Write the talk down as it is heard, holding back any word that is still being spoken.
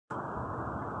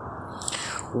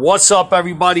What's up,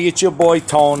 everybody? It's your boy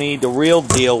Tony, the real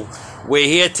deal. We're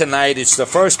here tonight. It's the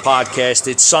first podcast.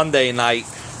 It's Sunday night.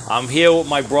 I'm here with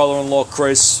my brother-in-law,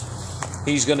 Chris.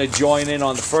 He's going to join in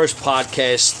on the first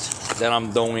podcast that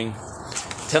I'm doing.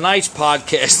 Tonight's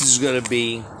podcast is going to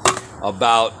be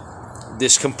about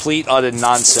this complete, utter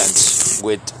nonsense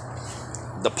with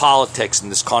the politics in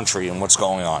this country and what's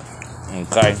going on.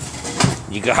 Okay?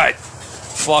 You got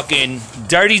fucking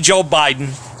dirty Joe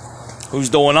Biden, who's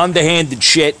doing underhanded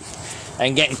shit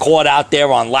and getting caught out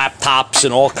there on laptops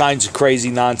and all kinds of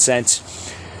crazy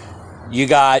nonsense. You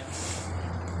got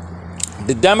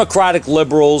the Democratic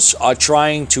liberals are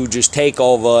trying to just take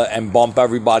over and bump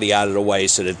everybody out of the way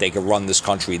so that they can run this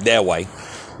country their way,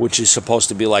 which is supposed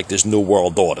to be like this new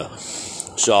world order.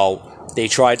 So they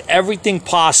tried everything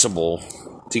possible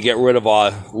to get rid of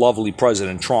our lovely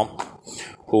President Trump,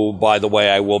 who, by the way,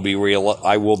 I will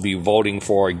be voting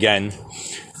for again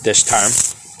this term.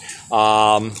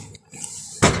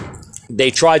 They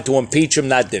tried to impeach him.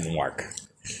 That didn't work.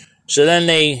 So then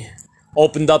they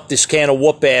opened up this can of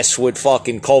whoop ass with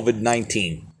fucking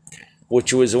COVID-19,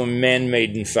 which was a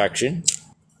man-made infection.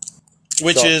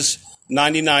 Which is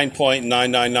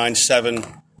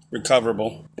 99.9997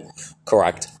 recoverable.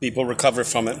 Correct. People recover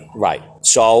from it. Right.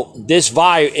 So this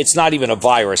virus, it's not even a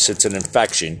virus, it's an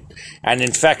infection. And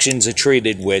infections are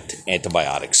treated with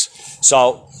antibiotics.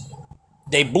 So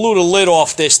they blew the lid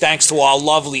off this thanks to our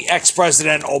lovely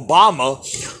ex-President Obama,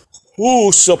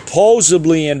 who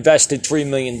supposedly invested $3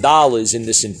 million in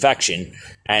this infection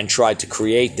and tried to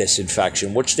create this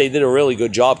infection, which they did a really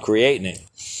good job creating it.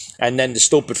 And then the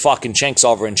stupid fucking chinks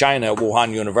over in China at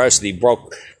Wuhan University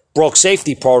broke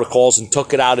safety protocols and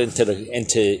took it out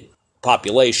into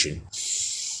population.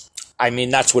 I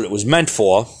mean, that's what it was meant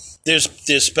for. There's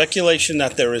speculation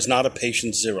that there is not a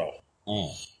patient zero.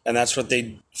 And that's what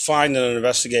they find in an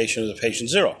investigation of the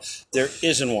patient zero. There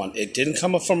isn't one. It didn't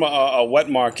come from a wet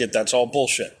market. That's all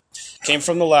bullshit. It came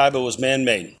from the lab. It was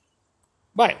man-made.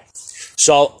 Right.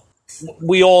 So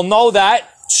we all know that.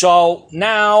 So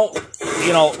now,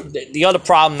 you know, the other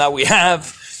problem that we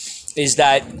have is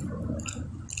that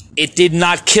it did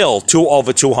not kill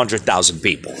over 200,000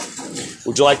 people.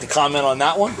 Would you like to comment on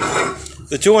that one?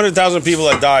 The 200,000 people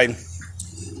that died,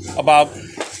 about,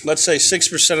 let's say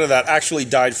 6% of that actually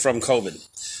died from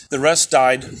COVID. The rest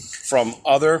died from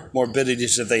other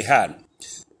morbidities that they had.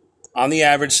 On the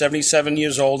average, 77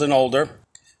 years old and older,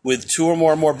 with 2 or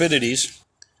more morbidities,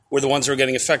 were the ones that were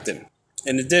getting affected.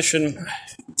 In addition,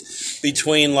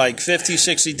 between like 50,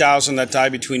 60,000 that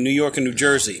died between New York and New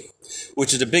Jersey,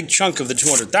 which is a big chunk of the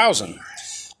 200,000,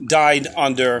 died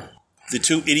under the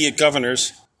 2 idiot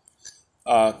governors,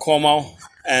 Cuomo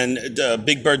and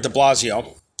Big Bird de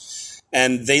Blasio.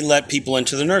 And they let people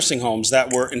into the nursing homes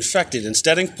that were infected.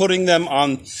 Instead of putting them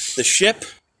on the ship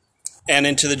and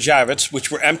into the Javits,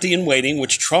 which were empty and waiting,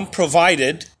 which Trump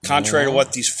provided, contrary to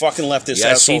what these fucking leftist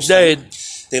assholes did.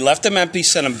 They left them empty,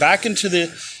 sent them back into the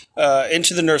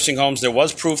nursing homes. There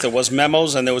was proof, there was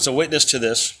memos, and there was a witness to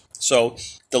this. So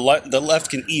the left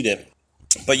can eat it.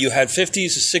 But you had 50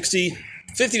 to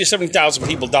 70,000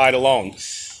 people died alone.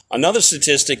 Another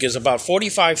statistic is about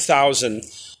 45,000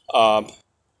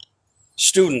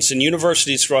 students in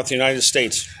universities throughout the United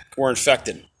States were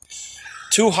infected.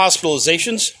 2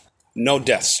 hospitalizations, no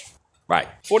deaths. Right.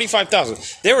 45,000.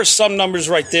 There are some numbers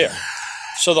right there.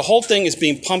 So the whole thing is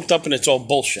being pumped up and it's all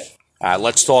bullshit. All right,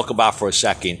 let's talk about for a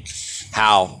second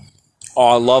how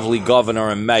our lovely governor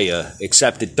and mayor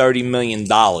accepted $30 million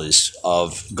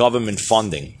of government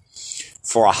funding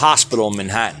for a hospital in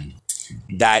Manhattan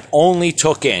that only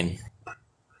took in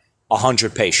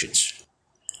 100 patients.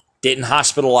 Didn't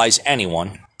hospitalize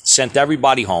anyone, sent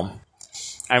everybody home,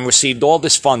 and received all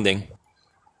this funding.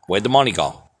 Where'd the money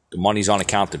go? The money's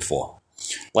unaccounted for.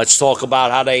 Let's talk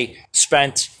about how they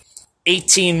spent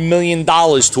 $18 million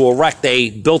to erect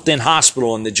a built-in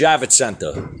hospital in the Javits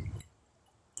Center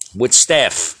with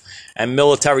staff and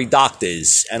military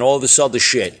doctors and all this other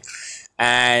shit.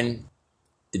 And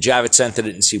the Javits Center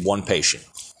didn't see one patient.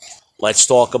 Let's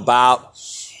talk about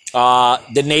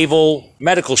the naval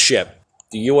medical ship,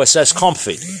 the USS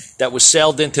Comfort, that was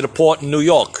sailed into the port in New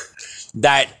York,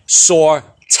 that saw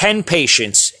 10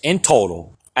 patients in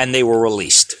total, and they were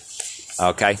released.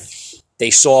 Okay?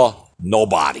 They saw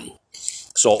nobody.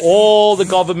 So all the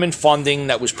government funding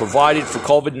that was provided for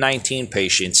COVID-19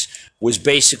 patients was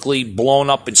basically blown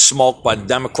up in smoke by the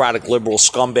Democratic Liberal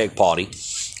Scumbag Party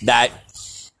that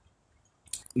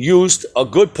used a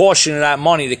good portion of that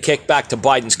money to kick back to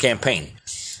Biden's campaign.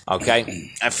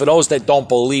 Okay? And for those that don't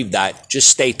believe that, just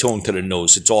stay tuned to the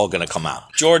news. It's all going to come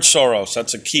out. George Soros,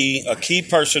 that's a key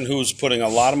person who's putting a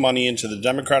lot of money into the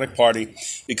Democratic Party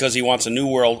because he wants a new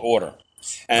world order.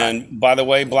 And by the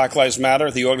way, Black Lives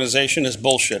Matter, the organization, is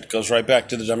bullshit. It goes right back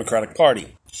to the Democratic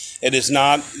Party. It is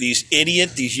not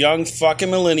these young fucking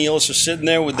millennials are sitting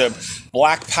there with their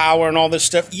black power and all this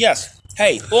stuff. Yes,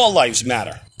 hey, all lives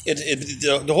matter.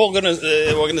 The whole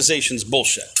organization's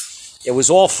bullshit. It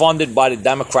was all funded by the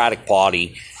Democratic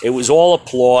Party. It was all a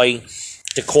ploy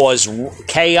to cause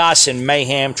chaos and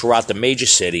mayhem throughout the major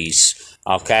cities.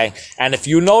 Okay? And if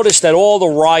you notice that all the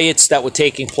riots that were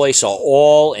taking place are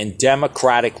all in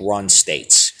Democratic-run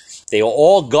states. They are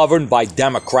all governed by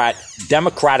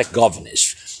Democratic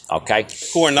governors. Okay?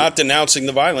 Who are not denouncing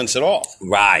the violence at all.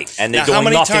 Right. And they're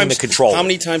doing nothing to control it. How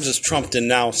many times has Trump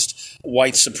denounced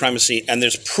white supremacy? And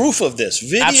there's proof of this.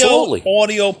 Video, Absolutely.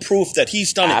 Audio proof that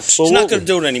he's done it. Absolutely. He's not going to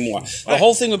do it anymore. The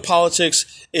whole thing with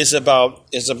politics is about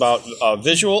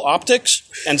visual optics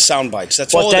and sound bites.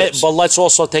 That's all it is. But let's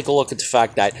also take a look at the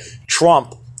fact that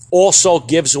Trump also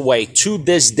gives away, to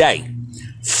this day,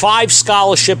 5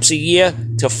 scholarships a year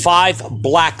to 5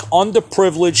 black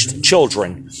underprivileged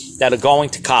children that are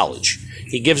going to college.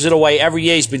 He gives it away every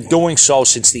year. He's been doing so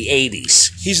since the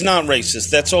 80s. He's not racist.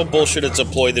 That's all bullshit. It's a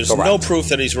ploy. There's Correct. no proof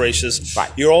that he's racist.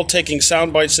 Right. You're all taking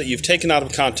sound bites that you've taken out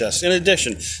of context. In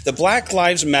addition, the Black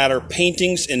Lives Matter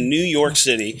paintings in New York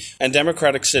City and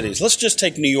Democratic cities. Let's just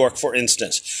take New York, for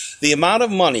instance. The amount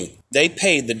of money they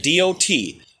paid the DOT,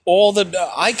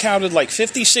 I counted like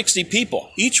 50, 60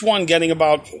 people, each one getting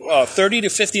about $30 to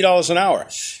 $50 an hour.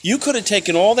 You could have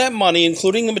taken all that money,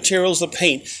 including the materials, the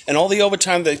paint, and all the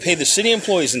overtime they paid the city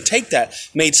employees, and take that,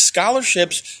 made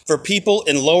scholarships for people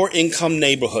in lower income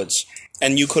neighborhoods.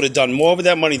 And you could have done more with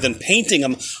that money than painting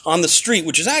them on the street,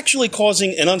 which is actually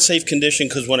causing an unsafe condition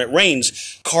because when it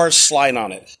rains, cars slide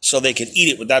on it. So they can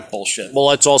eat it with that bullshit. Well,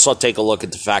 let's also take a look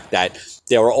at the fact that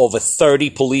there are over 30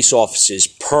 police officers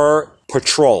per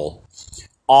patrol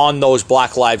on those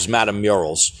Black Lives Matter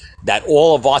murals, that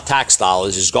all of our tax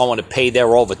dollars is going to pay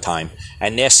their overtime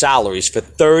and their salaries for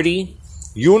 30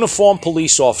 uniformed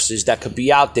police officers that could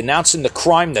be out denouncing the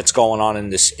crime that's going on in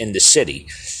the city.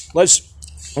 Let's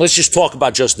just talk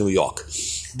about just New York.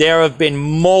 There have been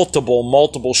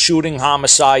multiple shooting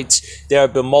homicides. There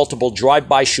have been multiple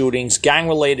drive-by shootings,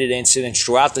 gang-related incidents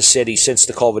throughout the city since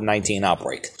the COVID-19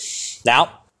 outbreak.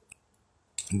 Now,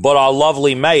 but our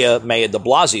lovely Mayor de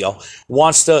Blasio,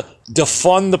 wants to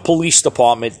defund the police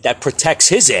department that protects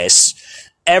his ass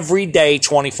every day,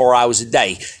 24 hours a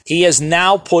day. He has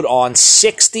now put on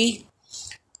 60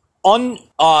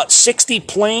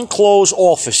 plainclothes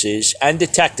officers and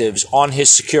detectives on his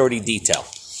security detail.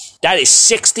 That is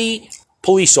 60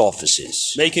 police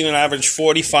officers. Making an average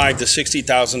 $45,000 to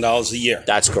 $60,000 a year.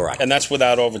 That's correct. And that's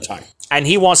without overtime. And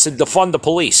he wants to defund the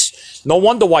police. No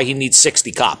wonder why he needs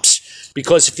 60 cops.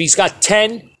 Because if he's got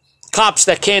 10 cops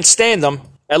that can't stand him,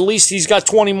 at least he's got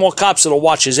 20 more cops that'll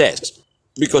watch his ass.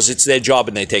 Because it's their job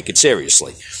and they take it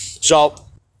seriously. So,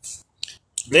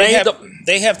 they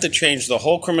have to change the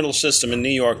whole criminal system in New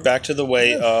York back to the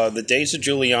way the days of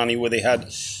Giuliani, where they had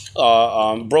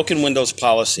broken windows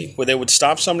policy, where they would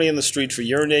stop somebody in the street for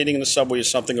urinating in the subway or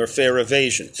something, or fare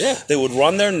evasion. Yeah. They would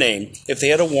run their name. If they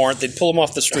had a warrant, they'd pull them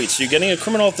off the street. So you're getting a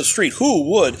criminal off the street who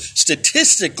would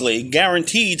statistically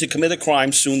guarantee to commit a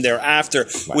crime soon thereafter,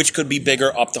 which could be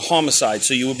bigger up to homicide.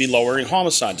 So you would be lowering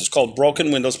homicides. It's called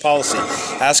broken windows policy.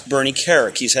 Ask Bernie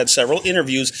Carrick. He's had several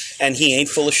interviews, and he ain't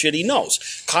full of shit he knows.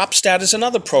 Cop Stat is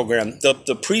another program.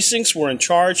 The precincts were in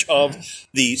charge of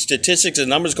the statistics and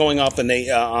numbers going up, and they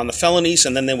on the felonies,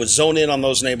 and then they would zone in on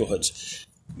those neighborhoods.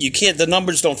 You can't. The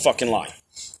numbers don't fucking lie.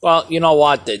 Well, you know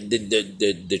what?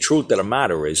 The truth of the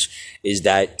matter is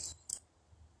that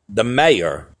the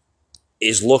mayor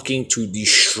is looking to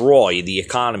destroy the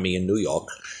economy in New York.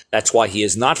 That's why he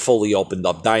has not fully opened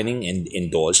up dining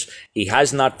indoors. He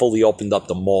has not fully opened up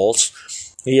the malls.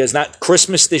 He has not.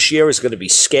 Christmas this year is going to be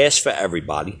scarce for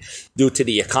everybody due to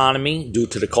the economy, due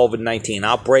to the COVID-19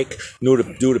 outbreak,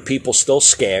 due to people still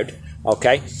scared.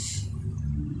 Okay?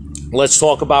 Let's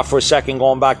talk about for a second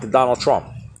going back to Donald Trump.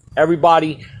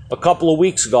 Everybody, a couple of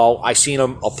weeks ago, I seen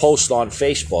a post on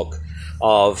Facebook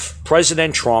of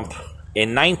President Trump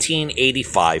in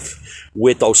 1985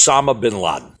 with Osama bin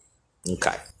Laden.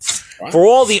 Okay. For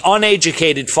all the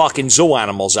uneducated fucking zoo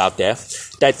animals out there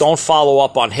that don't follow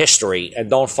up on history and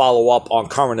don't follow up on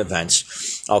current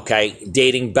events, okay,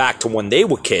 dating back to when they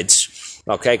were kids,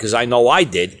 okay, because I know I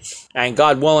did, And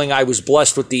God willing, I was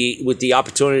blessed with the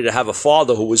opportunity to have a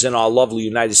father who was in our lovely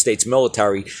United States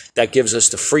military that gives us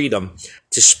the freedom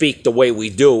to speak the way we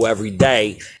do every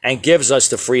day and gives us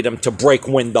the freedom to break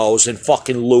windows and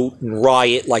fucking loot and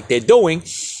riot like they're doing,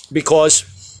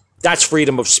 because that's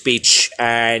freedom of speech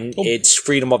and it's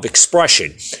freedom of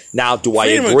expression. Now, do I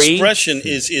agree? Freedom of expression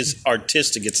is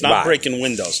artistic. It's not breaking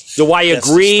windows. Do I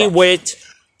agree with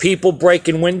people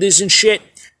breaking windows and shit?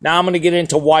 Now I'm going to get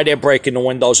into why they're breaking the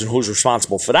windows and who's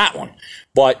responsible for that one.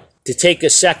 But to take a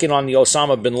second on the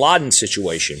Osama bin Laden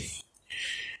situation,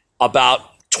 about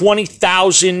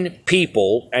 20,000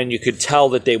 people, and you could tell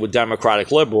that they were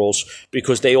Democratic liberals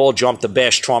because they all jumped the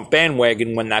Bash Trump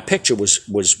bandwagon when that picture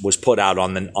was put out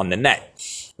on the net.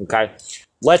 Okay,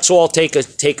 let's all take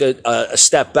a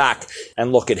step back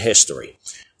and look at history.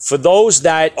 For those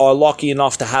that are lucky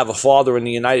enough to have a father in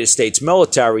the United States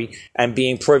military and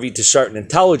being privy to certain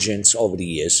intelligence over the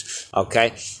years,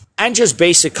 okay, and just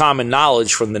basic common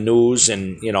knowledge from the news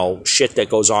and, shit that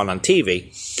goes on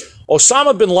TV,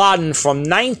 Osama bin Laden from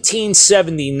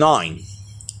 1979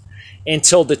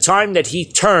 until the time that he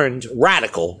turned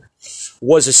radical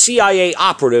was a CIA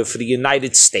operative for the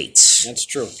United States. That's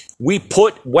true. We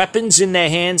put weapons in their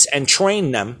hands and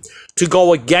trained them to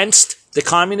go against the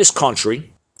communist country.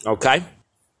 Okay,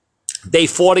 they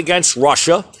fought against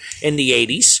Russia in the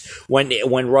 80s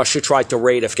when Russia tried to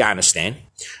raid Afghanistan.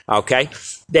 Okay,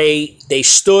 they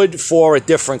stood for a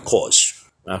different cause.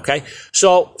 Okay,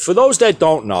 so for those that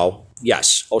don't know,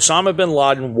 yes, Osama bin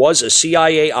Laden was a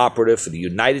CIA operative for the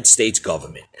United States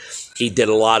government. He did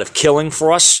a lot of killing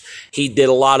for us. He did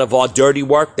a lot of our dirty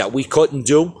work that we couldn't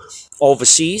do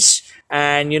overseas.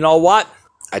 And you know what?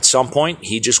 At some point,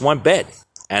 he just went bad.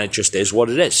 And it just is what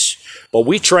it is. But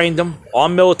we trained them. Our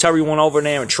military went over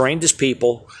there and trained his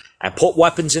people and put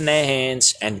weapons in their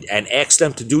hands and asked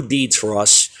them to do deeds for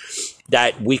us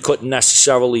that we couldn't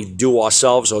necessarily do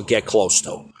ourselves or get close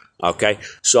to. Okay?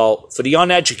 So for the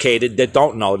uneducated that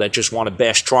don't know, that just want to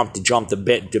bash Trump, to jump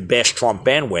the bash Trump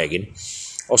bandwagon,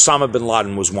 Osama bin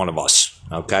Laden was one of us.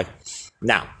 Okay?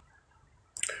 Now,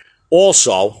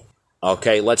 also,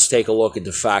 okay, let's take a look at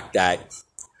the fact that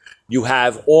you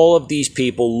have all of these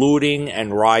people looting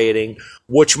and rioting,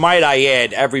 which, might I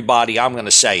add, everybody, I'm going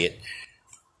to say it,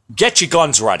 get your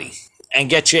guns ready and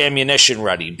get your ammunition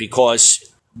ready, because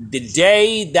the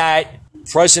day that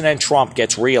President Trump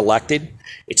gets reelected,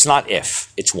 it's not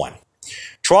if, it's when.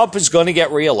 Trump is going to get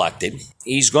reelected.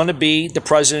 He's going to be the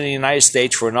president of the United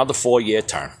States for another 4-year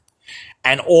term.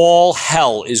 And all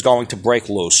hell is going to break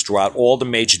loose throughout all the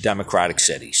major Democratic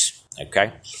cities.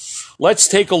 Okay? Let's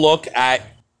take a look at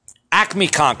Acme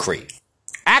Concrete.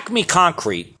 Acme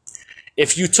Concrete,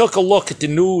 if you took a look at the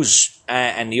news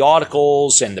and the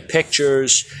articles and the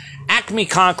pictures, Acme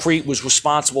Concrete was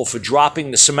responsible for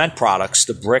dropping the cement products,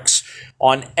 the bricks,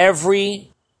 on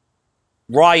every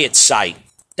riot site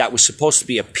that was supposed to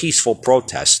be a peaceful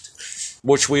protest,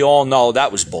 which we all know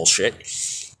that was bullshit.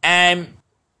 And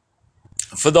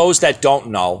for those that don't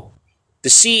know, the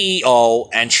CEO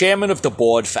and chairman of the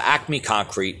board for Acme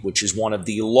Concrete, which is one of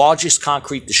the largest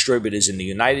concrete distributors in the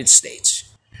United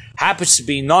States, happens to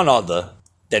be none other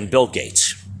than Bill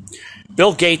Gates.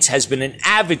 Bill Gates has been an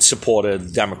avid supporter of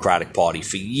the Democratic Party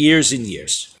for years and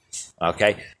years.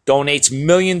 Okay? Donates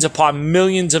millions upon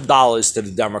millions of dollars to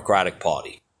the Democratic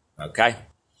Party. Okay?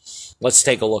 Let's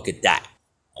take a look at that.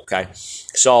 Okay?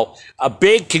 So, a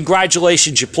big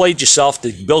congratulations, you played yourself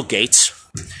to Bill Gates.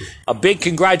 A big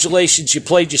congratulations, you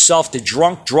played yourself to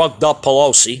drunk, drugged up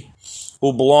Pelosi,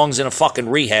 who belongs in a fucking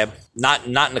rehab, not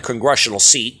in a congressional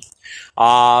seat.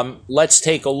 Let's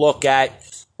take a look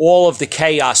at all of the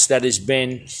chaos that has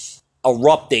been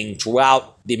erupting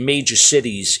throughout the major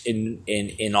cities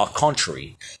in our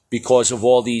country because of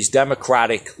all these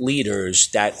Democratic leaders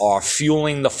that are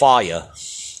fueling the fire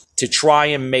to try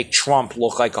and make Trump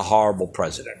look like a horrible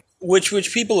president. Which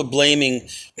people are blaming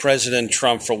President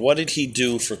Trump for. What did he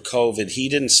do for COVID? He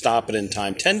didn't stop it in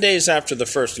time. 10 days after the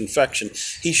first infection,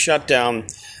 he shut down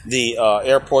the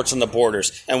airports and the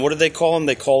borders. And what do they call him?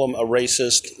 They call him a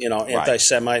racist,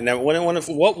 anti-Semite. Now, what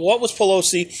was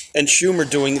Pelosi and Schumer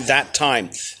doing that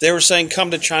time? They were saying, come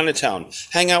to Chinatown,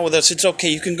 hang out with us. It's okay.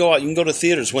 You can go out. You can go to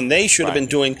theaters, when they should have been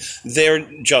doing their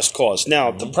just cause. Now,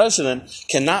 the president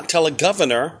cannot tell a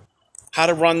governor how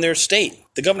to run their state.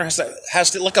 The governor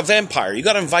has to like a vampire. You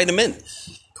got to invite him in.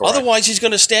 Correct. Otherwise, he's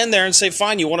going to stand there and say,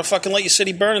 fine, you want to fucking let your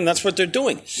city burn? And that's what they're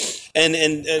doing. And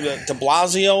de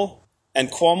Blasio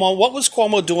and Cuomo, what was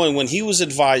Cuomo doing when he was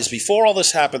advised before all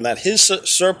this happened that his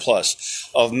surplus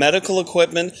of medical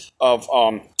equipment, of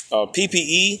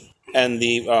PPE and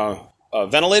the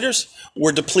ventilators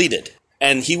were depleted?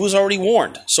 And he was already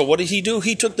warned. So what did he do?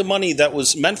 He took the money that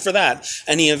was meant for that,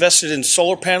 and he invested in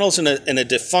solar panels in a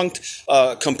defunct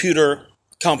computer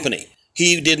company.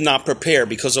 He did not prepare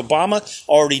because Obama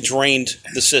already drained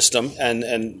the system,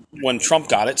 and when Trump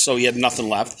got it, so he had nothing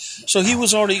left. So he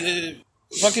was already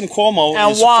fucking Cuomo.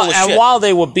 And is full of shit. while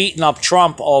they were beating up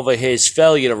Trump over his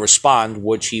failure to respond,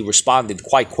 which he responded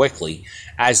quite quickly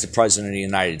as the president of the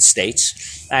United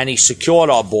States, and he secured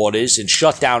our borders and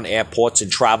shut down airports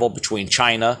and travel between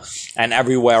China and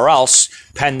everywhere else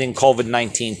pending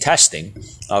COVID-19 testing.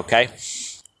 Okay,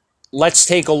 let's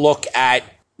take a look at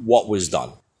what was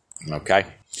done. Okay,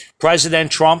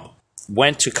 President Trump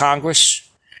went to Congress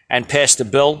and passed a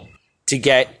bill to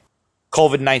get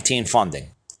COVID-19 funding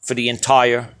for the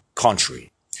entire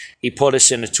country. He put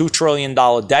us in a $2 trillion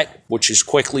debt, which is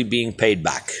quickly being paid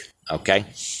back. Okay,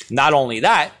 not only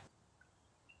that,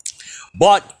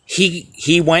 but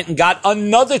he went and got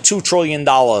another $2 trillion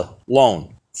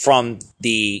loan from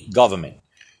the government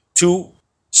to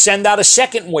send out a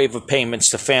second wave of payments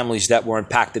to families that were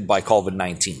impacted by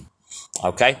COVID-19.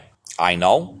 Okay? I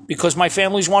know because my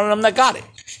family's one of them that got it.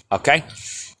 Okay?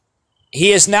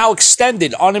 He has now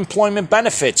extended unemployment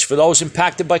benefits for those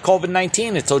impacted by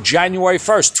COVID-19 until January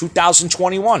 1st,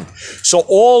 2021. So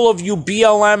all of you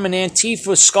BLM and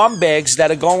Antifa scumbags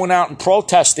that are going out and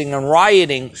protesting and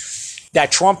rioting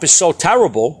that Trump is so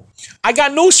terrible, I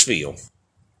got news for you.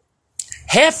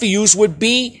 Half of yous would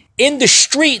be in the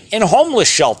street in homeless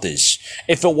shelters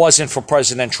if it wasn't for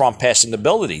President Trump passing the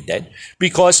bill that he did.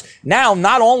 Because now,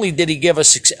 not only did he give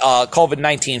us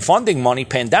COVID-19 funding money,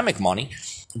 pandemic money,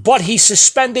 but he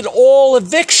suspended all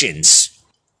evictions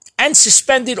and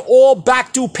suspended all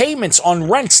back due payments on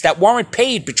rents that weren't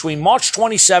paid between March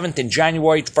 27th and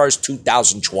January 1st,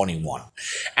 2021.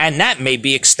 And that may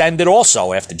be extended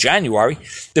also after January,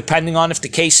 depending on if the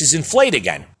cases inflate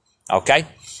again. Okay?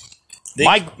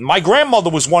 My grandmother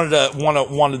was one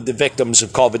of the victims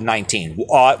of COVID-19.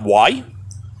 Why?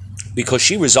 Because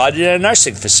she resided in a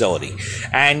nursing facility.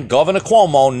 And Governor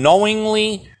Cuomo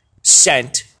knowingly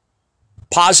sent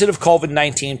positive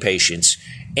COVID-19 patients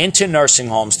into nursing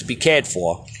homes to be cared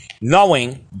for,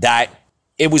 knowing that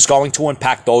it was going to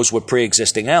impact those with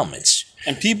pre-existing ailments.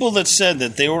 And people that said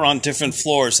that they were on different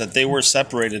floors, that they were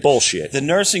separated. Bullshit. The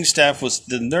nursing staff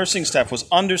was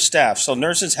understaffed, so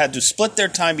nurses had to split their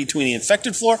time between the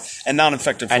infected floor and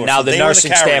non-infected floor. And now so the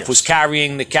nursing staff was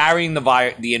carrying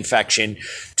the infection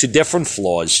to different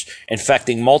floors,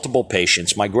 infecting multiple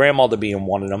patients. My grandmother being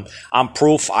one of them. I'm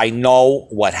proof. I know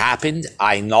what happened.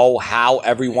 I know how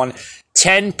everyone.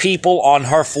 10 people on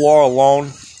her floor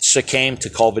alone succumbed to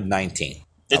COVID-19.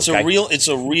 It's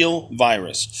a real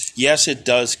virus. Yes, it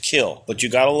does kill, but you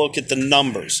got to look at the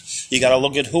numbers. You got to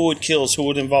look at who it kills,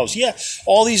 who it involves. Yeah,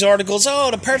 all these articles,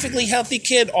 the perfectly healthy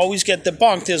kid, always get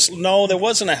debunked. There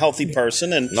wasn't a healthy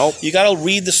person, and nope. You got to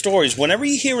read the stories. Whenever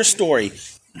you hear a story,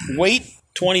 wait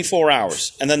 24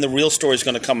 hours, and then the real story is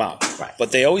going to come out. Right.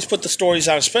 But they always put the stories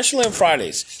out, especially on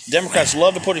Fridays. Democrats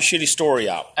love to put a shitty story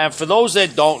out. And for those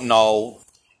that don't know,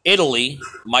 Italy,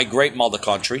 my great mother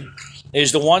country,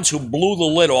 is the ones who blew the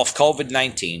lid off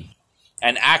COVID-19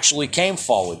 and actually came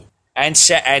forward and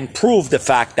proved the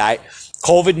fact that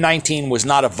COVID-19 was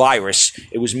not a virus.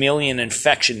 It was merely an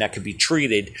infection that could be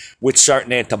treated with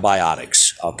certain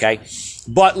antibiotics, okay?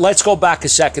 But let's go back a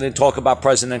second and talk about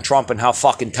President Trump and how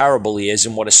fucking terrible he is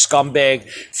and what a scumbag,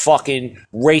 fucking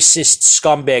racist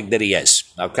scumbag that he is,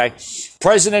 okay?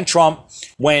 President Trump,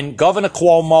 when Governor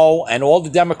Cuomo and all the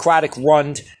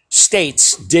Democratic-run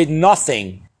states did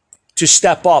nothing to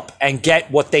step up and get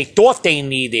what they thought they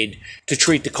needed to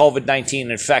treat the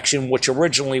COVID-19 infection, which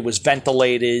originally was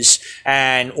ventilators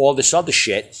and all this other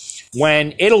shit.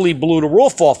 When Italy blew the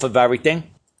roof off of everything,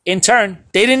 in turn,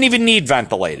 they didn't even need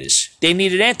ventilators. They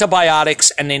needed antibiotics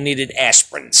and they needed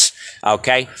aspirins.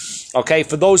 Okay,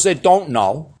 for those that don't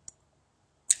know,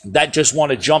 that just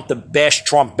want to jump the bash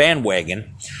Trump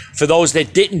bandwagon, for those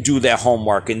that didn't do their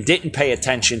homework and didn't pay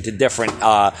attention to different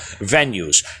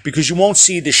venues, because you won't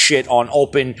see this shit on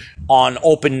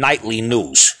open nightly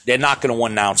news. They're not going to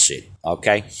announce it,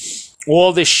 okay?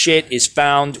 All this shit is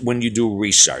found when you do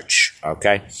research,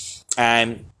 okay?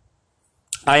 And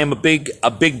I am a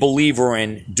big believer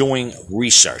in doing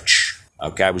research,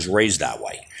 okay? I was raised that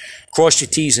way. Cross your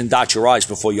T's and dot your I's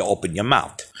before you open your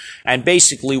mouth. And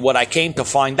basically what I came to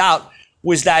find out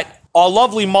was that our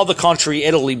lovely mother country,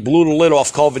 Italy, blew the lid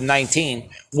off COVID-19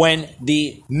 when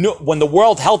the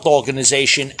World Health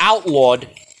Organization outlawed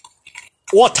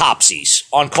autopsies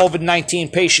on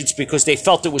COVID-19 patients because they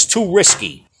felt it was too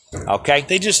risky Okay?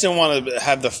 They just didn't want to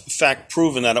have the fact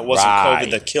proven that it wasn't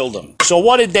COVID that killed them. So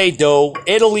what did they do?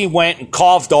 Italy went and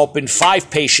carved open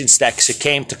 5 patients that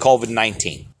succumbed to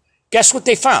COVID-19. Guess what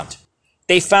they found?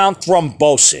 They found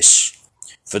thrombosis.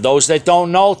 For those that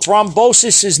don't know,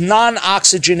 thrombosis is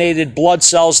non-oxygenated blood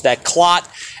cells that clot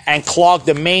and clog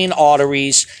the main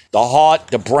arteries, the heart,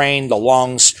 the brain, the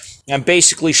lungs, and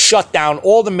basically shut down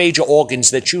all the major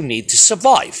organs that you need to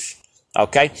survive.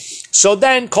 Okay? So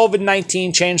then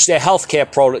COVID-19 changed their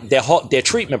healthcare their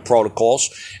treatment protocols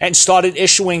and started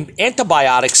issuing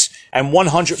antibiotics and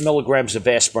 100 milligrams of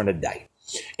aspirin a day.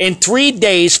 In 3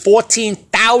 days,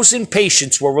 14,000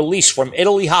 patients were released from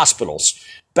Italy hospitals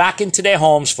back into their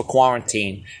homes for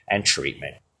quarantine and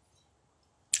treatment.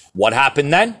 What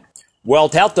happened then?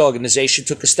 World Health Organization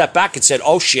took a step back and said,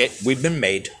 oh shit, we've been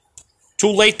made.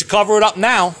 Too late to cover it up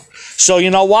now. So you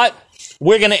know what?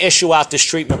 We're going to issue out this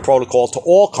treatment protocol to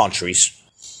all countries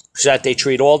so that they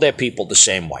treat all their people the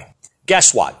same way.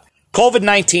 Guess what?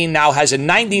 COVID-19 now has a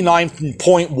 99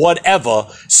 point whatever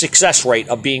success rate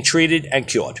of being treated and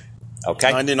cured.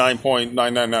 Okay?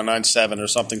 99.99997 or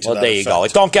something to that Well, there you effect. go.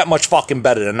 It don't get much fucking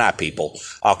better than that, people.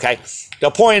 Okay?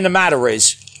 The point of the matter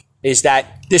is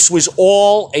that this was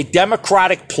all a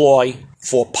democratic ploy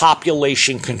for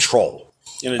population control.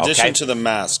 In addition to the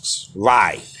masks.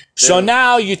 Right. So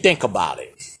now you think about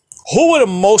it. Who are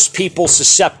the most people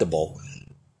susceptible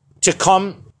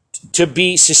to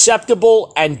be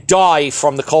susceptible and die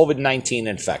from the COVID-19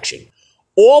 infection?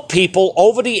 All people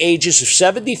over the ages of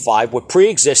 75 with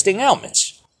pre-existing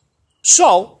ailments.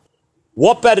 So,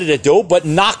 what better to do but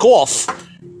knock off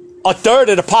a third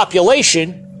of the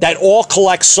population that all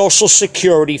collects Social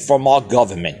Security from our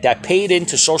government, that paid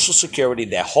into Social Security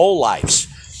their whole lives.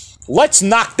 Let's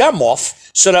knock them off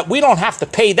so that we don't have to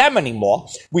pay them anymore.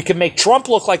 We can make Trump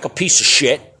look like a piece of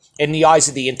shit in the eyes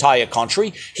of the entire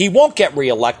country. He won't get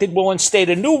reelected. We'll instate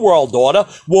a new world order.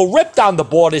 We'll rip down the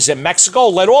borders in Mexico,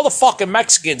 let all the fucking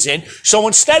Mexicans in. So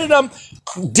instead of them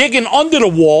digging under the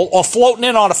wall or floating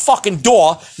in on a fucking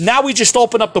door, now we just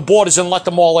open up the borders and let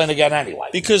them all in again anyway.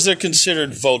 Because they're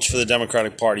considered votes for the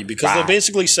Democratic Party. Because they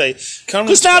basically say, come to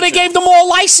because now they gave them all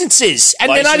licenses,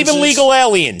 and they're not even legal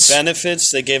aliens.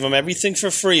 Benefits, they gave them everything for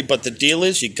free, but the deal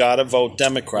is you got to vote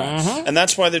Democrat. And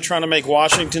that's why they're trying to make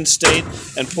Washington State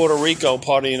and Puerto Rico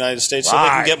part of the United States so they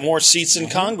can get more seats in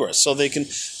Congress. So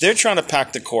they're trying to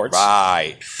pack the courts.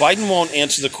 Right. Biden won't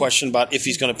answer the question about if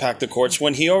he's going to pack the courts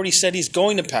when he already said he's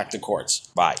going to pack the courts.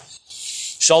 Right.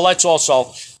 So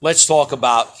let's talk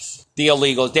about the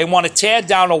illegals. They want to tear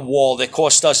down a wall that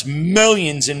cost us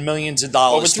millions and millions of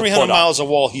dollars. Over 300 miles of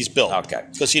wall he's built. Okay.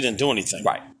 Because he didn't do anything.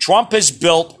 Right. Trump has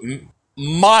built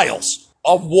miles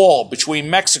of wall between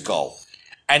Mexico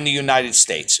and the United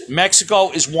States. Mexico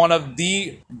is one of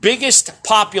the biggest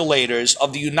populators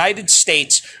of the United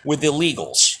States with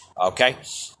illegals, okay,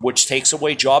 which takes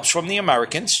away jobs from the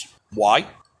Americans. Why?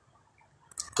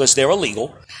 Because they're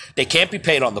illegal. They can't be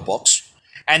paid on the books,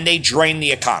 and they drain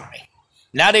the economy.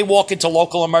 Now they walk into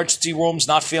local emergency rooms,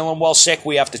 not feeling well, sick,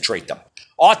 we have to treat them.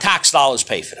 Our tax dollars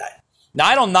pay for that. Now,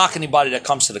 I don't knock anybody that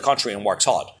comes to the country and works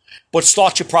hard, but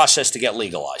start your process to get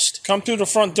legalized. Come through the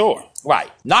front door.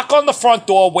 Right. Knock on the front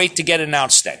door, wait to get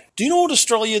announced then. Do you know what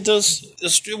Australia does?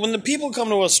 When the people come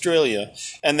to Australia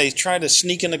and they try to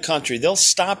sneak in the country, they'll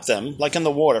stop them, like in the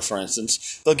water, for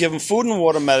instance. They'll give them food and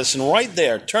water medicine right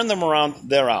there, turn them around,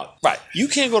 they're out. Right. You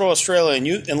can't go to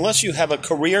Australia unless you have a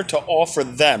career to offer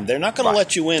them. They're not going to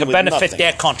let you in to with benefit nothing.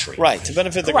 their country. Right, to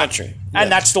benefit the country.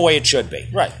 And that's the way it should be.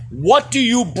 Right. What do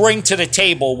you bring to the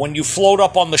table when you float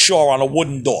up on the shore on a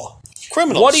wooden door?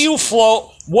 Criminals.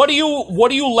 What are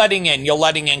you letting in? You're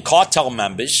letting in cartel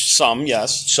members. Some,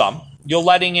 yes. Some. You're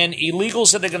letting in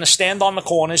illegals that are going to stand on the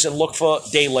corners and look for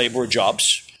day labor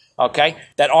jobs, okay,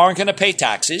 that aren't going to pay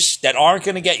taxes, that aren't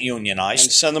going to get unionized.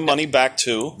 And send the money back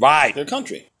to their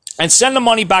country. And send the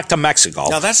money back to Mexico.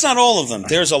 Now, that's not all of them.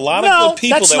 There's a lot of good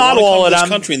people that want to come to this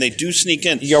country, and they do sneak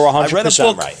in. You're 100% right. I read a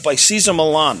book by Cesar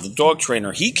Millan, the dog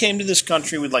trainer. He came to this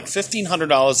country with like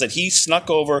 $1,500 that he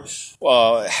snuck over,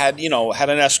 had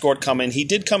an escort come in. He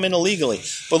did come in illegally.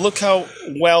 But look how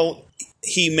well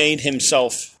he made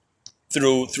himself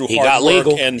through hard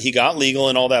work, and he got legal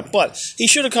and all that. But he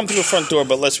should have come through the front door.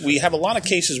 But we have a lot of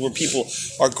cases where people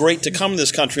are great to come to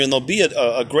this country, and they'll be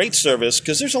a great service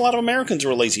because there's a lot of Americans who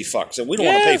are lazy fucks, and we don't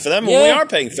want to pay for them, and we are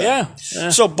paying for them.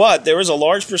 So, but there is a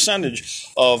large percentage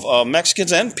of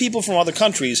Mexicans and people from other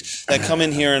countries that come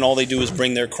in here, and all they do is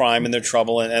bring their crime and their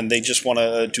trouble, and they just want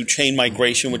to do chain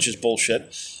migration, which is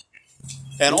bullshit.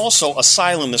 And also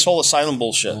asylum, this whole asylum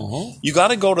bullshit. You got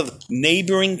to go to the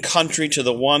neighboring country to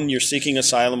the one you're seeking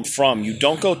asylum from. You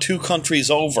don't go 2 countries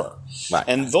over. Right.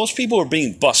 And those people are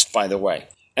being bussed, by the way.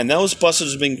 And those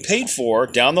buses are being paid for,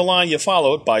 down the line you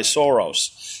follow it, by Soros.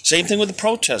 Same thing with the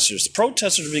protesters. The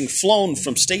protesters are being flown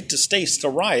from state to state to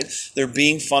riot. They're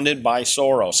being funded by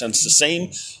Soros. And it's the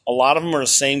same, a lot of them are the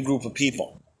same group of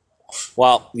people.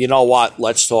 Well, you know what?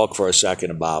 Let's talk for a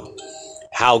second about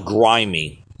how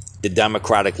grimy the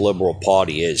Democratic Liberal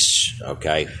Party is,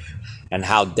 okay? And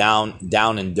how down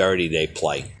and dirty they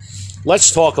play.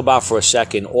 Let's talk about for a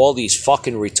second all these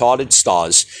fucking retarded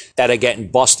stars that are getting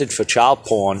busted for child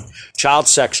porn, child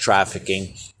sex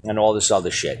trafficking, and all this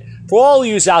other shit. For all of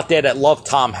you out there that love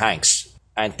Tom Hanks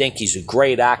and think he's a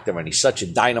great actor and he's such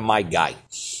a dynamite guy,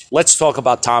 let's talk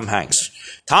about Tom Hanks.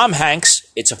 Tom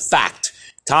Hanks, it's a fact.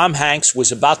 Tom Hanks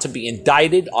was about to be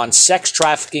indicted on sex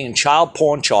trafficking and child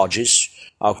porn charges,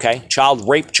 okay, child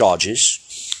rape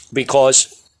charges,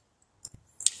 because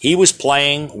he was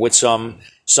playing with some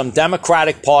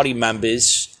Democratic Party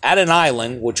members at an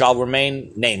island, which I'll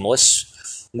remain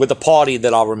nameless, with a party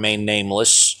that I'll remain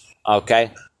nameless,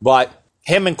 okay? But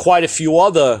him and quite a few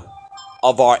other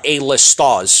of our A-list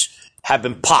stars have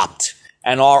been popped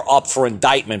and are up for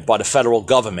indictment by the federal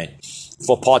government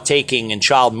for partaking in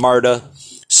child murder,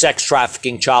 sex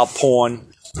trafficking, child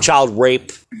porn, child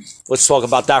rape. Let's talk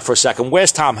about that for a second.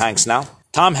 Where's Tom Hanks now?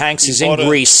 Tom Hanks is in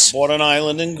Greece. Bought an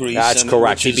island in Greece. That's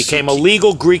correct. He became a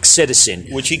legal Greek citizen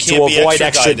which he can't to avoid be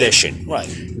extradition. Right.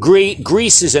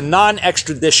 Greece is a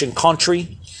non-extradition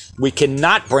country. We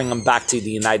cannot bring him back to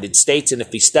the United States, and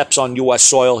if he steps on U.S.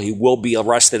 soil, he will be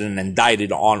arrested and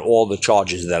indicted on all the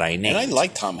charges that I named. And I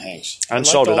like Tom Hanks. And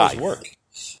so did I. Work.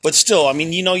 But still, I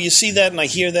mean, you see that, and I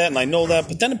hear that, and I know that,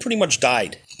 but then it pretty much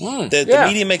died. The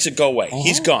media makes it go away.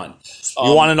 He's gone.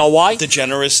 You want to know why?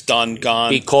 DeGeneres, done, gone.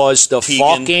 Because the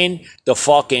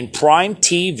fucking prime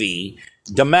TV,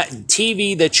 the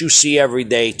TV that you see every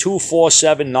day, 2, 4,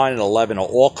 7, 9, and 11 are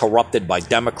all corrupted by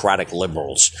Democratic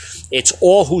liberals. It's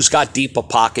all who's got deeper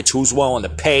pockets, who's willing to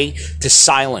pay to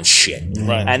silence shit.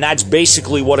 Right. And that's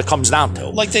basically what it comes down to.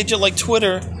 Like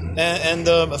Twitter and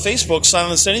Facebook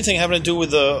silenced anything having to do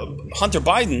with Hunter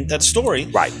Biden, that story.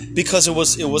 Right. Because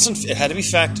it had to be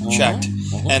fact checked,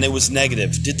 and it was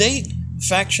negative. Did they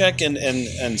fact check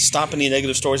and stop any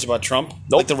negative stories about Trump?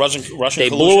 Nope. Like the Russian They collusion?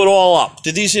 blew it all up.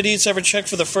 Did these idiots ever check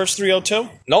for the first 302?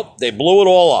 Nope. They blew it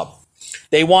all up.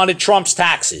 They wanted Trump's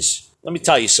taxes. Let me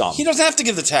tell you something. He doesn't have to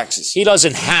give the taxes. He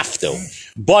doesn't have to,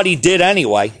 but he did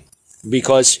anyway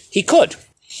because he could.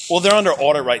 Well, they're under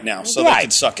audit right now, so they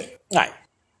can suck it. Right.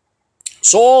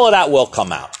 So all of that will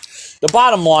come out. The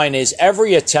bottom line is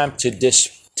every attempt to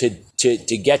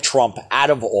get Trump out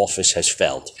of office has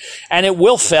failed. And it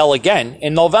will fail again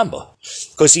in November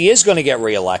because he is going to get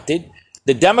reelected.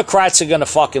 The Democrats are going to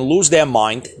fucking lose their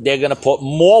mind. They're going to put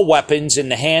more weapons in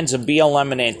the hands of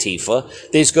BLM and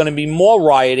Antifa. There's going to be more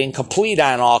rioting, complete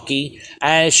anarchy,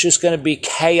 and it's just going to be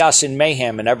chaos and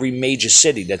mayhem in every major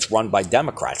city that's run by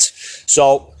Democrats.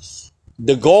 So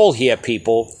the goal here,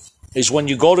 people, is when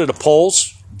you go to the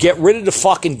polls, get rid of the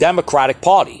fucking Democratic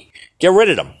Party. Get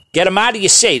rid of them. Get them out of your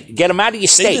state. Get them out of your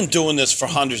state. They've been doing this for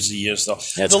hundreds of years, though.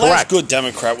 That's the correct. last good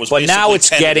Democrat was but now it's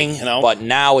Kennedy,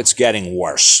 now it's getting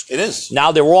worse. It is.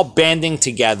 Now they're all banding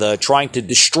together, trying to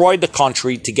destroy the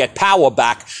country to get power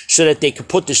back so that they could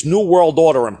put this new world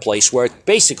order in place where it's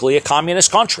basically a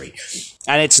communist country.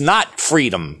 And it's not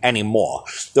freedom anymore.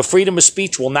 The freedom of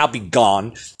speech will now be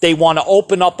gone. They want to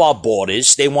open up our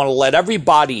borders. They want to let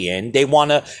everybody in. They want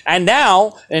to, and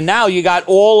now you got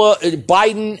all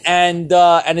Biden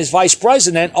and his vice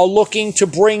president are looking to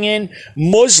bring in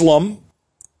Muslim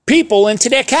people into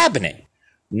their cabinet.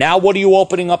 Now, what are you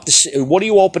opening up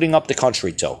the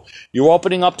country to? You're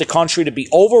opening up the country to be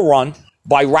overrun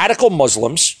by radical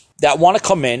Muslims that want to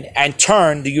come in and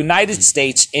turn the United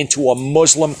States into a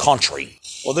Muslim country.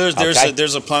 Well, there's another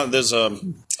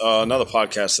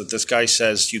podcast that this guy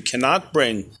says you cannot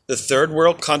bring the third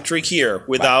world country here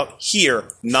without here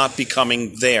not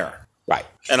becoming there. Right.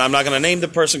 And I'm not going to name the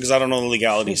person because I don't know the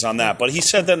legalities on that. But he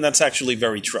said that, and that's actually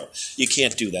very true. You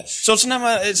can't do that. So it's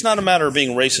not a matter of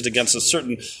being racist against a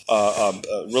certain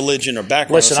religion or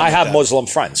background. Listen, I have Muslim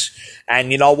friends,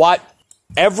 and you know what?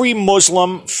 Every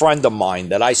Muslim friend of mine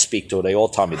that I speak to, they all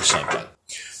tell me the same thing.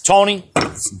 Tony,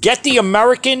 get the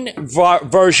American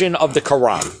version of the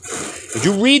Quran.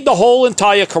 You read the whole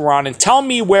entire Quran and tell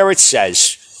me where it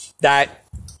says that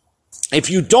if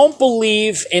you don't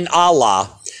believe in Allah,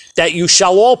 that you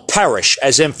shall all perish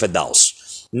as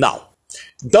infidels. No.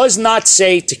 does not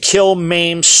say to kill,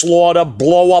 maim, slaughter,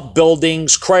 blow up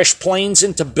buildings, crash planes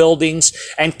into buildings,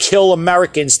 and kill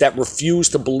Americans that refuse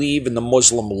to believe in the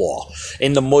Muslim law,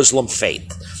 in the Muslim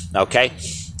faith. Okay?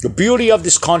 The beauty of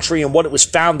this country and what it was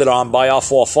founded on by our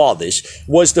forefathers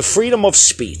was the freedom of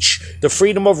speech, the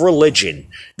freedom of religion,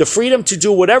 the freedom to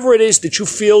do whatever it is that you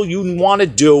feel you want to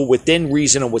do within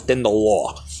reason and within the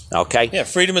law. Okay? Yeah,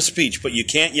 freedom of speech, but you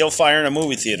can't yell fire in a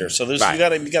movie theater. So there's, right.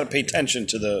 you gotta pay attention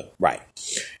to the... Right.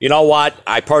 You know what?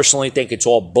 I personally think it's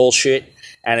all bullshit,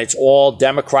 and it's all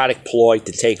Democratic ploy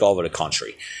to take over the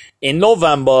country. In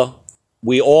November,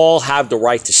 we all have the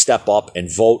right to step up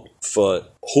and vote for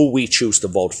who we choose to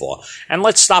vote for. And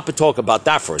let's stop and talk about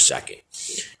that for a second.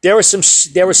 There are some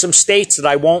states that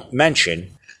I won't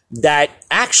mention that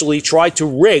actually tried to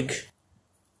rig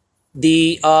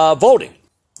the voting.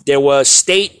 There were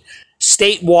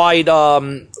statewide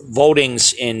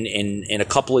votings in a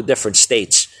couple of different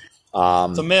states.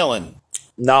 The mail-in.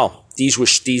 No, these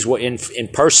were in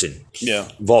person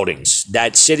votings.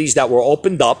 That cities that were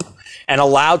opened up and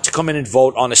allowed to come in and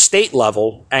vote on a state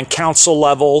level and council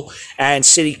level and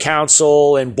city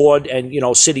council and board and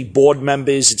city board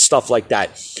members and stuff like that.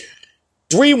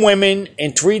 3 women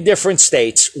in 3 different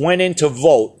states went in to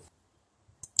vote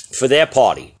for their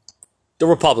party, the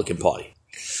Republican Party.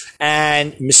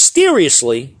 And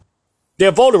mysteriously,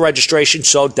 their voter registration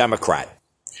showed Democrat.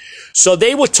 So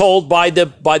they were told by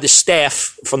the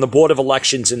staff from the Board of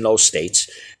Elections in those states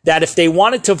that if they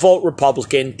wanted to vote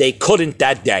Republican, they couldn't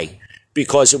that day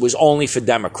because it was only for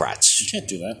Democrats. You can't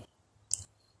do that.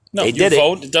 No, they you did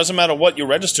vote. It doesn't matter what you're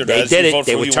registered as. They did it.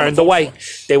 They were turned away.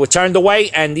 They were turned away,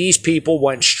 and these people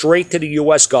went straight to the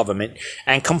U.S. government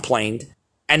and complained,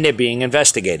 and they're being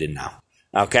investigated now.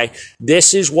 Okay?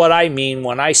 This is what I mean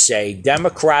when I say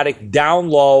Democratic, down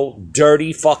low,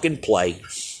 dirty fucking play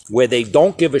where they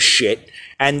don't give a shit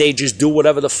and they just do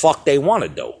whatever the fuck they want to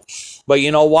do. But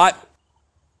you know what?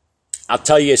 I'll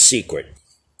tell you a secret.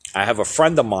 I have a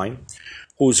friend of mine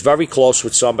who's very close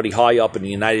with somebody high up in the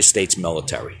United States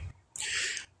military.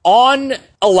 On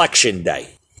Election Day,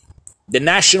 the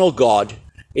National Guard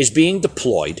is being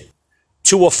deployed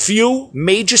to a few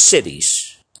major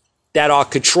cities that are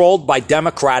controlled by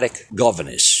Democratic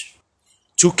governors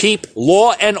to keep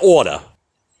law and order.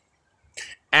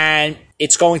 And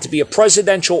it's going to be a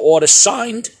presidential order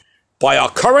signed by our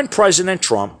current President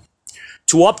Trump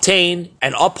to obtain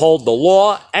and uphold the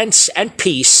law and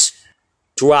peace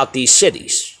throughout these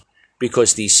cities,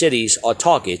 because these cities are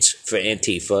targets for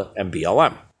Antifa and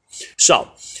BLM. So,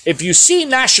 if you see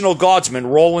National Guardsmen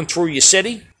rolling through your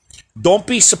city, don't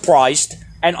be surprised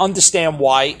and understand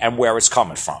why and where it's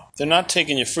coming from. They're not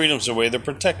taking your freedoms away, they're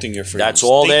protecting your freedoms. That's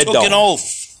all they're doing. They took an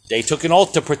oath. They took an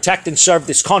oath to protect and serve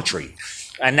this country,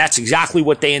 and that's exactly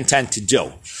what they intend to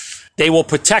do. They will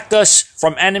protect us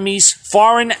from enemies,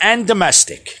 foreign and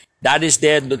domestic. That is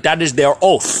their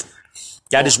oath.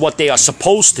 That is what they are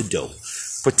supposed to do.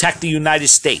 Protect the United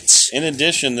States. In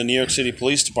addition, the New York City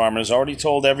Police Department has already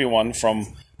told everyone,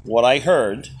 from what I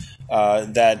heard,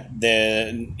 that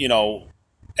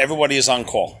everybody is on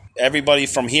call. Everybody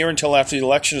from here until after the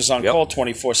election is on call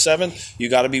 24/7. You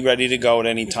got to be ready to go at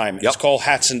any time. It's called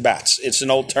hats and bats. It's an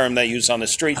old term they use on the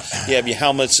street. You have your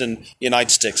helmets and your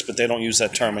nightsticks, but they don't use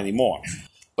that term anymore.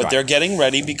 But they're getting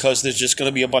ready because there's just going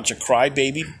to be a bunch of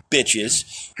crybaby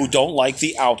bitches who don't like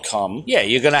the outcome. Yeah,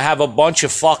 you're going to have a bunch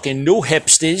of fucking new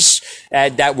hipsters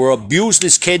that were abused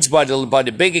as kids by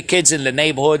the bigger kids in the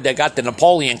neighborhood. They got the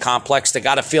Napoleon complex. They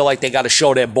got to feel like they got to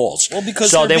show their balls. Well, because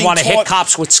so they want to hit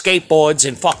cops with skateboards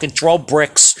and fucking throw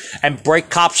bricks and break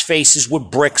cops' faces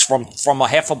with bricks from a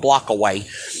half a block away.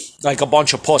 Like a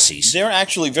bunch of pussies. They're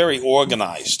actually very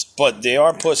organized, but they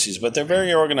are pussies, but they're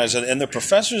very organized. And the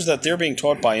professors that they're being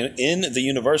taught by in the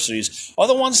universities are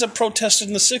the ones that protested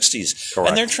in the 60s. Correct.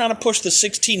 And they're trying to push the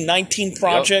 1619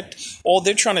 project, or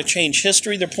they're trying to change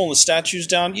history. They're pulling the statues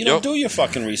down. Do your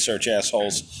fucking research,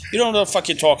 assholes. You don't know what the fuck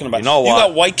you're talking about. You know what? You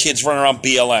got white kids running around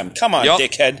BLM. Come on,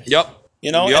 dickhead.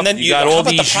 And then you got all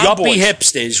these yuppie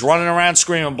hipsters running around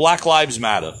screaming Black Lives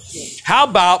Matter. How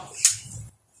about...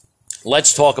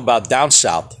 Let's talk about down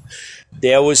south.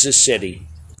 There was a city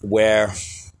where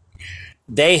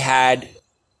they had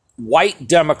white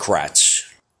Democrats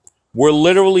were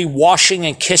literally washing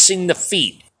and kissing the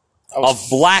feet of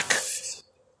black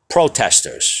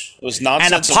protesters. It was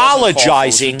nonsense. And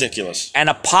apologizing. It was ridiculous. And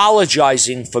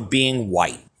apologizing for being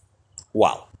white.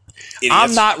 Well, idiots.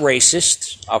 I'm not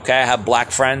racist. Okay, I have black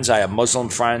friends. I have Muslim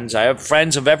friends. I have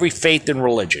friends of every faith and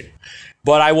religion.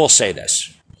 But I will say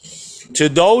this. To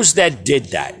those that did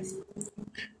that,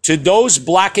 to those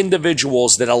black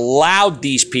individuals that allowed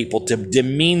these people to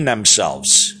demean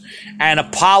themselves and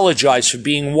apologize for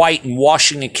being white and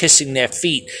washing and kissing their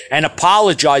feet and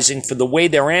apologizing for the way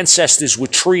their ancestors were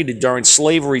treated during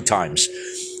slavery times.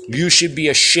 You should be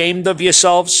ashamed of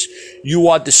yourselves. You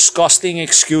are disgusting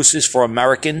excuses for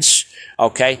Americans.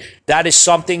 Okay, that is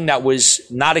something that was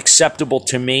not acceptable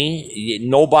to me.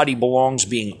 Nobody belongs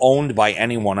being owned by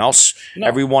anyone else. No.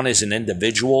 Everyone is an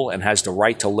individual and has the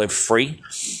right to live free.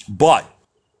 But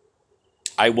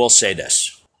I will say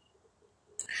this.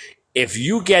 If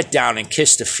you get down and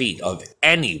kiss the feet of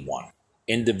anyone,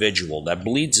 individual, that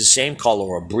bleeds the same color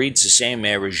or breathes the same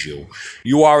air as you,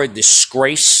 you are a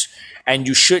disgrace, and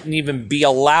you shouldn't even be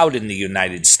allowed in the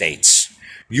United States.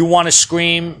 You want to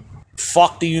scream,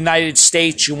 fuck the United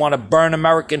States, you want to burn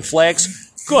American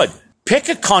flags? Good. Pick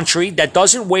a country that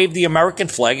doesn't wave the American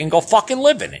flag and go fucking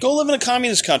live in it. Go live in a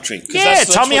communist country. Yeah,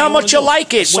 tell me how much you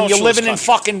like it when you're living in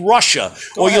fucking Russia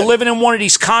or you're living in one of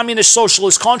these communist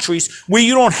socialist countries where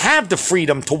you don't have the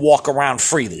freedom to walk around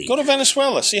freely. Go to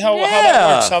Venezuela. See how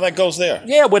that works, how that goes there.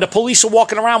 Yeah, where the police are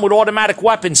walking around with automatic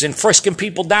weapons and frisking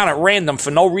people down at random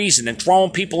for no reason and throwing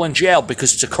people in jail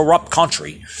because it's a corrupt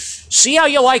country. See how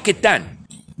you like it then.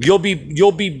 You'll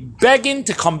be begging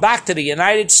to come back to the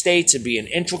United States and be an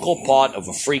integral part of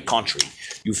a free country.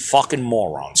 You fucking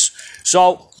morons.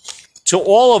 So, to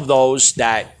all of those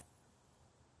that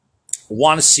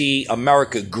want to see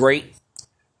America great,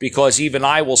 because even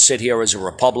I will sit here as a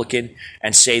Republican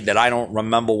and say that I don't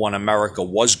remember when America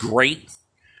was great.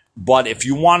 But if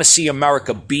you want to see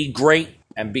America be great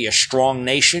and be a strong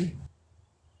nation,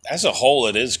 as a whole,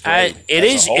 it is great. It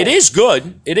is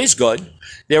good. It is good.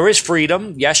 There is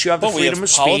freedom. Yes, you have the freedom of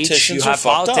speech. You have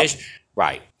politicians.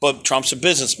 Right. But Trump's a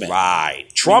businessman. Right.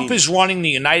 Trump is running the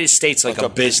United States like a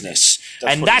business.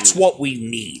 And that's what we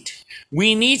need.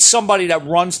 We need somebody that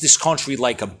runs this country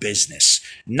like a business,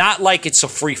 not like it's a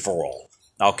free-for-all.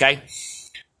 Okay?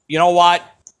 You know what?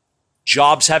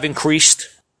 Jobs have increased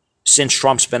since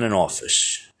Trump's been in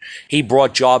office. He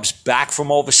brought jobs back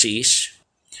from overseas.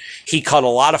 He cut a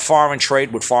lot of foreign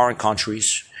trade with foreign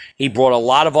countries. He brought a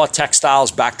lot of our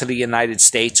textiles back to the United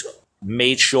States,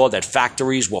 made sure that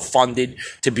factories were funded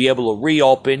to be able to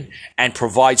reopen and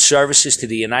provide services to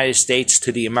the United States,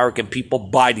 to the American people,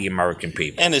 by the American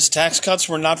people. And his tax cuts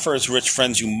were not for his rich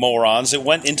friends, you morons. It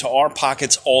went into our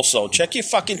pockets also. Check your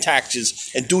fucking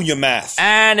taxes and do your math.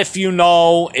 And if you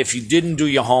didn't do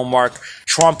your homework,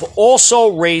 Trump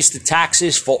also raised the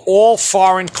taxes for all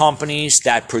foreign companies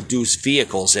that produce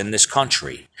vehicles in this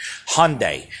country.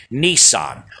 Hyundai,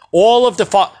 Nissan, all of the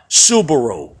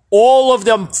Subaru, all of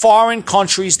the foreign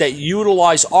countries that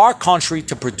utilize our country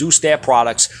to produce their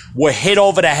products were hit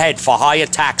over the head for higher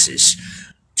taxes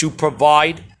to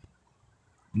provide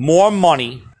more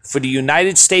money for the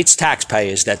United States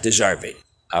taxpayers that deserve it.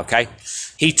 Okay?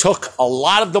 He took a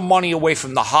lot of the money away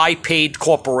from the high-paid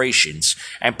corporations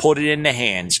and put it in the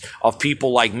hands of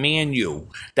people like me and you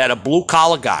that are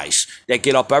blue-collar guys that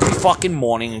get up every fucking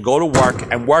morning and go to work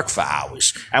and work for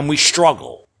hours. And we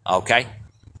struggle. Okay?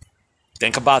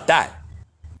 Think about that.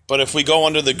 But if we go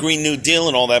under the Green New Deal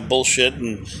and all that bullshit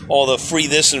and all the free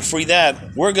this and free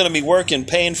that, we're going to be working,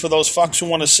 paying for those fucks who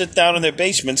want to sit down in their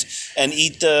basements and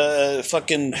eat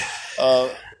fucking...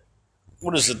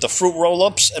 what is it, the fruit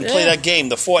roll-ups, and play that game,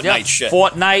 the Fortnite shit.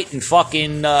 Fortnite and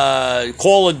fucking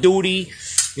Call of Duty,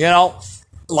 you know.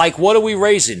 Like, what are we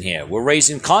raising here? We're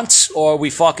raising cunts, or are we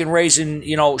fucking raising,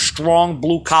 strong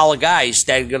blue-collar guys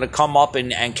that are going to come up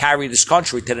and carry this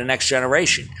country to the next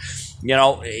generation?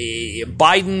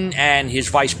 Biden and his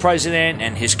vice president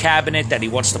and his cabinet that he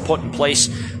wants to put in place,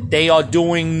 they are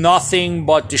doing nothing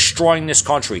but destroying this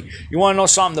country. You want to know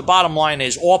something? The bottom line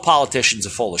is all politicians are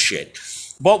full of shit.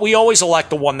 But we always elect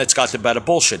the one that's got the better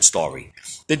bullshit story.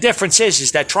 The difference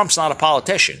is that Trump's not a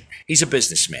politician. He's a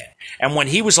businessman. And when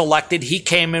he was elected, he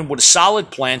came in with a solid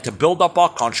plan to build up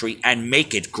our country and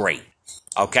make it great.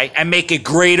 Okay? And make it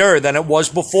greater than it was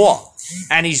before.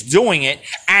 And he's doing it.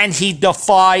 And he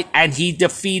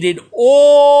defeated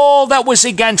all that was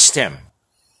against him.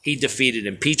 He defeated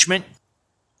impeachment.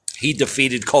 He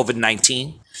defeated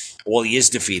COVID-19. Well, he is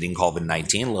defeating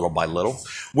COVID-19 little by little.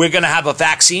 We're going to have a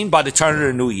vaccine by the turn of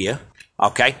the new year.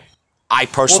 Okay? I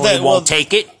personally won't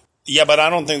take it. Yeah, but I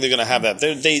don't think they're going to have that.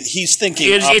 He's thinking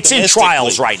it's in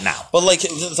trials right now. But like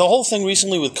the whole thing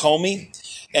recently with Comey,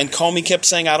 and Comey kept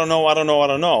saying, I don't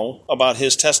know about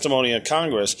his testimony in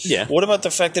Congress. Yeah. What about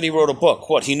the fact that he wrote a book?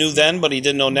 What, he knew then, but he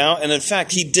didn't know now? And in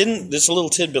fact, he didn't, this is a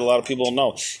little tidbit a lot of people don't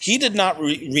know, he did not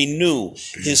renew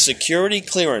his security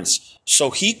clearance. So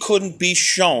he couldn't be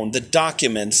shown the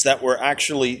documents that were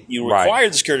actually, you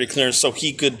required the security clearance so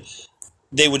he could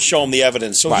they would show him the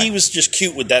evidence. So Right. he was just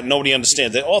cute with that. Nobody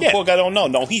understands that. Oh, the poor guy don't know.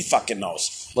 No, he fucking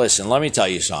knows. Listen, let me tell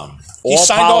you something. He All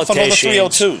signed off on all the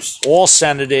politicians, 302s. all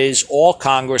senators, all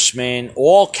congressmen,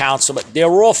 all councilmen,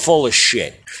 they're all full of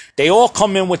shit. They all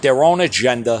come in with their own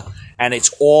agenda, and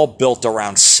it's all built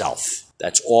around self.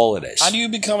 That's all it is. How do you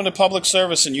become in a public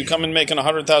service and you come in making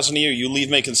 $100,000 a year, you leave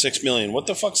making $6 million? What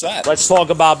the fuck's that? Let's talk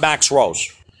about Max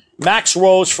Rose. Max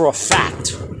Rose, for a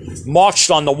fact, marched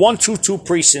on the 122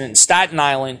 precinct in Staten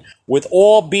Island with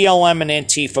all BLM and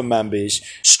Antifa members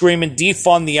screaming,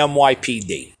 defund the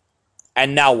NYPD.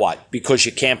 And now what? Because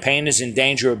your campaign is in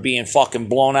danger of being fucking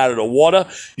blown out of the water,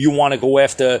 you want to go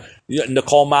after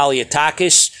Nicole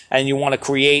Malliotakis and you want to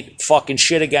create fucking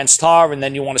shit against her, and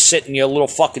then you want to sit in your little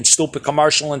fucking stupid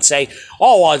commercial and say,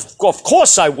 oh, of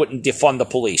course I wouldn't defund the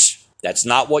police. That's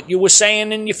not what you were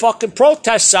saying in your fucking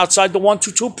protests outside the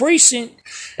 122 precinct.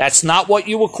 That's not what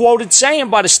you were quoted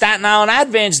saying by the Staten Island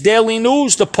Advance, Daily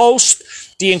News, the Post,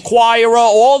 the Inquirer,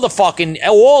 all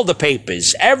the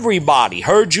papers. Everybody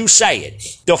heard you say it.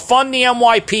 Defund the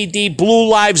NYPD, Blue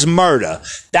Lives Murder.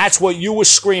 That's what you were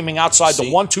screaming outside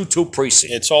the 122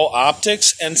 precinct. It's all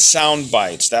optics and sound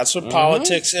bites. That's what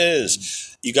politics is.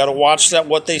 You got to watch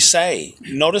what they say.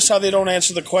 Notice how they don't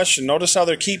answer the question. Notice how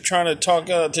they keep trying to talk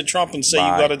to Trump and say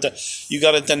you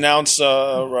got to denounce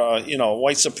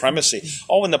white supremacy.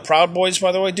 Oh, and the Proud Boys,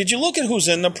 by the way, did you look at who's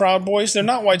in the Proud Boys? They're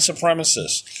not white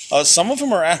supremacists. Some of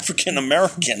them are African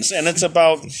Americans, and it's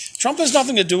about Trump has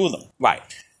nothing to do with them. Right.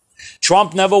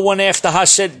 Trump never went after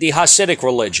the Hasidic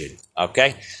religion,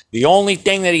 okay? The only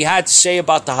thing that he had to say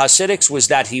about the Hasidics was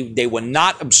that they were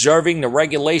not observing the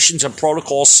regulations and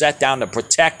protocols set down to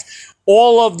protect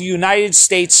all of the United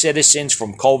States citizens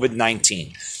from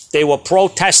COVID-19. They were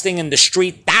protesting in the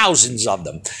street, thousands of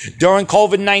them. During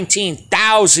COVID-19,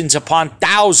 thousands upon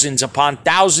thousands upon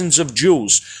thousands of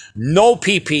Jews. No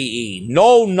PPE,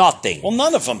 no nothing. Well,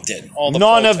 none of them did.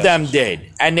 None of them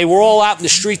did. And they were all out in the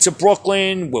streets of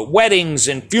Brooklyn with weddings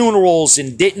and funerals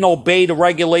and didn't obey the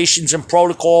regulations and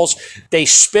protocols. They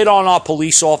spit on our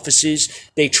police officers.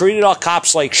 They treated our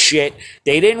cops like shit.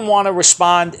 They didn't want to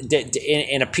respond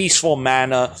in a peaceful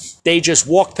manner. They just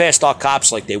walked past our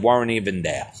cops like they weren't even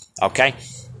there. Okay?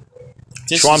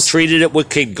 Trump treated it with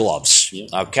kid gloves.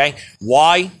 Yeah. Okay?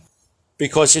 Why?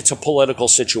 Because it's a political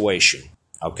situation.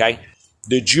 Okay?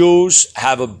 The Jews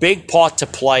have a big part to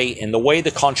play in the way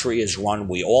the country is run.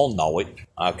 We all know it.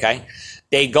 Okay?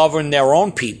 They govern their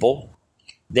own people.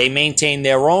 They maintain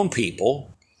their own people.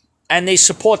 And they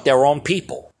support their own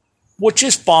people. Which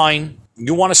is fine.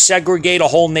 You want to segregate a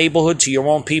whole neighborhood to your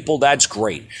own people? That's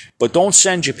great. But don't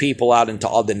send your people out into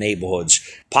other neighborhoods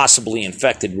possibly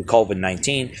infected with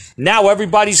COVID-19. Now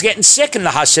everybody's getting sick in the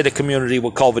Hasidic community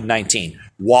with COVID-19.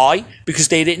 Why? Because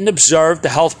they didn't observe the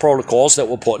health protocols that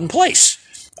were put in place.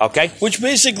 Okay? Which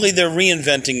basically they're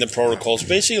reinventing the protocols.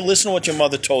 Basically, listen to what your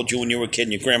mother told you when you were a kid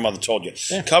and your grandmother told you.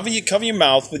 Yeah. Cover your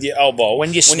mouth with your elbow.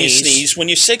 When you sneeze. When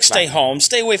you're sick, stay home.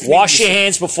 Stay away from Wash your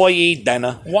hands before you eat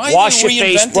dinner. Wash your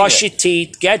face, brush your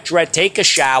teeth, get dressed, take a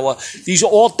shower. These are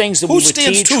all things that we were treated.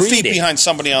 Who stands 2 feet behind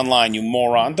somebody online, you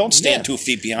moron? Don't stand 2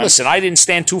 feet behind. Listen, I didn't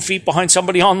stand 2 feet behind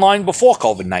somebody online before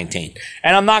COVID-19.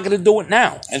 And I'm not going to do it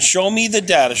now. And show me the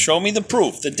data. Show me the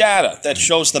proof. The data that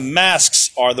shows the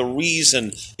masks are the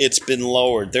reason it's been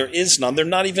lowered. There is none. They're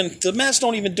not even, the masks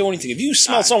don't even do anything. If you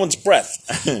smell someone's breath,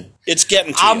 it's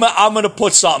getting to you. I'm going to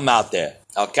put something out there,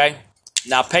 okay?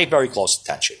 Now pay very close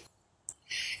attention.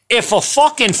 If a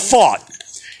fucking fart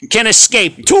can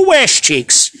escape 2 ass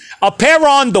cheeks, a pair of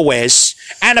underwears,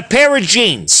 and a pair of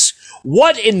jeans,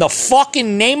 what in the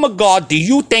fucking name of God do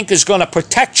you think is going to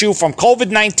protect you from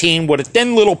COVID-19 with a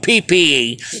thin little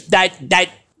PPE that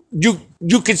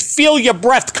you can feel your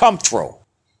breath come through?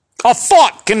 A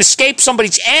fart can escape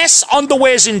somebody's ass,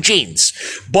 underwears, and jeans.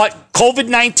 But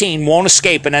COVID-19 won't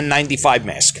escape an N95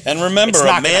 mask. And remember,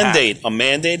 a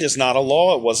mandate is not a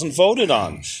law. It wasn't voted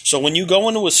on. So when you go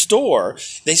into a store,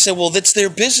 they say, well, that's their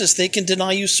business. They can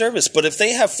deny you service. But if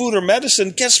they have food or medicine,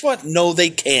 guess what? No,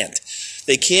 they can't.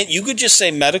 They can't. You could just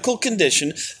say medical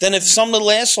condition. Then if some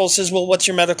little asshole says, well, what's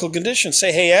your medical condition?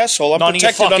 Say, hey, asshole, I'm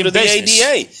protected under the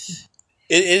ADA.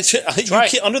 It's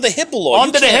right. Under the HIPAA law.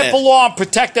 Under the HIPAA law, I'm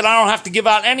protected. I don't have to give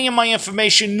out any of my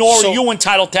information, nor are you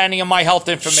entitled to any of my health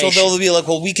information. So they'll be like,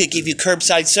 well, we could give you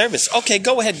curbside service. Okay,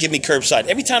 go ahead, give me curbside.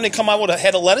 Every time they come out with a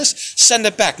head of lettuce, send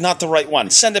it back. Not the right one.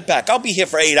 Send it back. I'll be here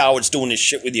for 8 hours doing this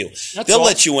shit with you. They'll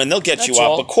let you in. They'll get you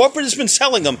out. But corporate has been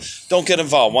telling them, don't get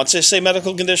involved. Once they say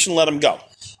medical condition, let them go.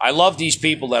 I love these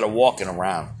people that are walking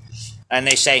around, and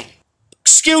they say,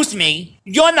 excuse me,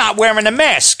 you're not wearing a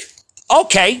mask.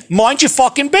 Okay, mind your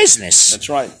fucking business. That's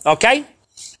right. Okay?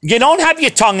 You don't have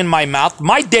your tongue in my mouth.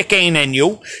 My dick ain't in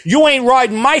you. You ain't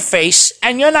riding my face,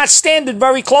 and you're not standing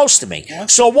very close to me.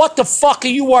 So what the fuck are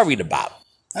you worried about?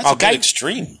 That's a bit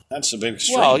extreme. That's a bit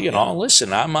extreme. Well,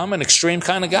 listen, I'm an extreme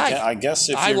kind of guy. I guess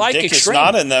if your dick is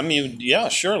not in them,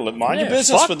 sure, mind your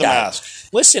business with the mask.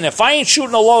 Listen, if I ain't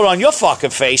shooting a load on your fucking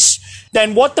face,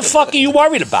 then what the fuck are you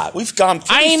worried about? We've gone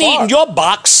pretty I ain't far. eating your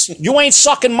box. You ain't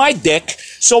sucking my dick.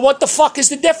 So what the fuck is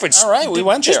the difference? All right, we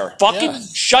went Just there. fucking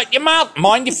shut your mouth.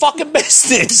 Mind your fucking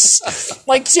business.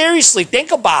 Like, seriously,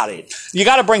 think about it. You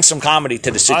got to bring some comedy to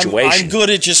the situation. I'm good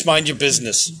at just mind your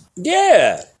business.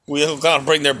 Yeah. We've got to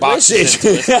bring their boxes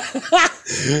into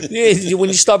it. When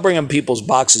you start bringing people's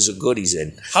boxes of goodies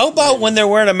in. How about when they're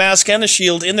wearing a mask and a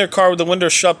shield in their car with the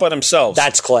windows shut by themselves?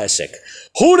 That's classic.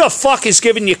 Who the fuck is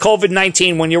giving you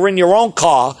COVID-19 when you're in your own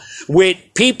car with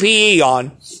PPE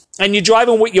on and you're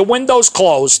driving with your windows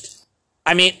closed?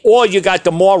 I mean, or you got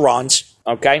the morons,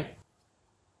 okay,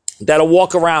 that'll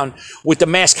walk around with the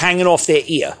mask hanging off their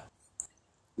ear.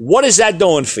 What is that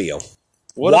doing for you?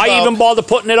 Why even bother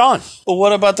putting it on? Well,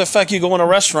 what about the fact you go in a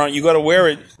restaurant, you got to wear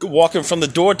it walking from the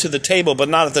door to the table, but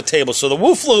not at the table. So the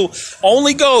Wu Flu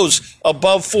only goes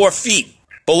above 4 feet.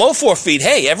 Below 4 feet,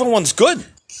 hey, everyone's good.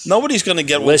 Nobody's going to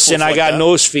get Wu Flu. Listen, I got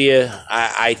news for you.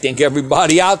 I think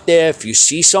everybody out there, if you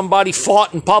see somebody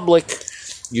fart in public,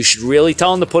 you should really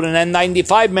tell them to put an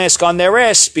N95 mask on their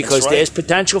ass because there's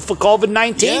potential for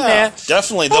COVID-19 there.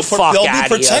 Definitely. They'll be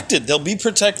protected. They'll be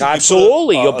protected.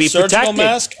 Absolutely. You'll be protected. Surgical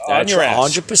mask on your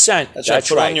ass. 100%. That's right.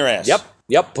 Put it on your ass.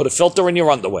 Yep. Put a filter in your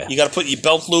underwear. You got to put your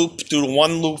belt loop through the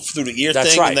one loop through the ear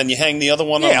thing, and then you hang the other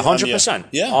one on 100%.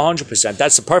 Yeah, 100%.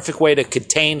 That's the perfect way to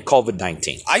contain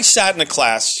COVID-19. I sat in a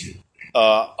class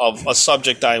of a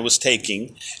subject I was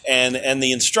taking, and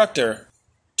the instructor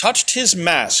touched his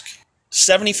mask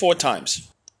 74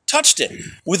 times. Touched it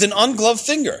with an ungloved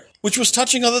finger, which was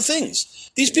touching other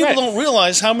things. These people don't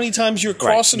realize how many times you're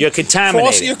crossing. You're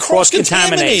contaminated. You're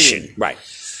cross-contaminating. Right.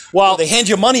 Well, they hand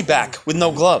your money back with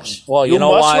no gloves. Well, you know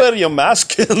what? Wear your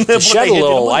mask. To shed a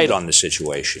little light on the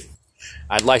situation,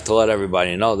 I'd like to let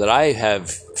everybody know that I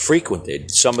have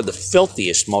frequented some of the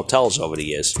filthiest motels over the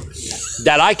years.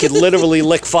 That I could literally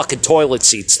lick fucking toilet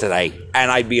seats today,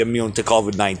 and I'd be immune to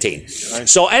COVID-19.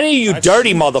 So any of you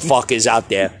dirty motherfuckers out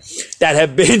there that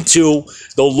have been to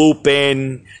the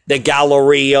Lupin, the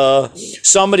Galleria,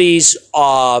 some of these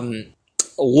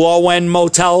low-end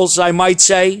motels, I might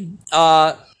say,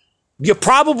 you're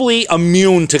probably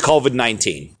immune to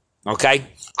COVID-19, okay?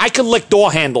 I could lick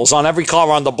door handles on every car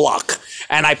on the block,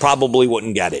 and I probably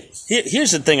wouldn't get it.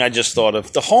 Here's the thing I just thought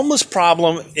of. The homeless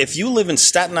problem, if you live in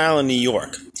Staten Island, New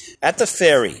York, at the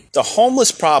ferry, the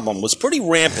homeless problem was pretty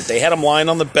rampant. They had them lying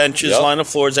on the benches, lying on the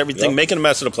floors, everything, making a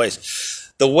mess of the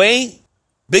place. The way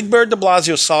Big Bird de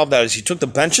Blasio solved that is he took the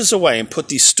benches away and put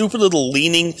these stupid little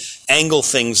leaning angle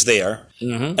things there.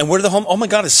 Mm-hmm. And where are the home? Oh my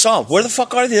God, it's solved. Where the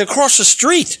fuck are they? They're across the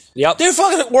street. Yep.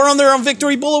 We're on there on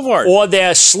Victory Boulevard. Or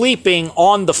they're sleeping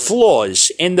on the floors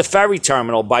in the ferry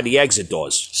terminal by the exit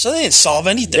doors. So they didn't solve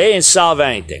anything. They didn't solve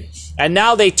anything. And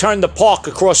now they turned the park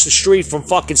across the street from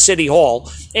fucking City Hall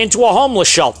into a homeless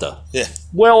shelter. Yeah.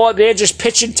 Well, they're just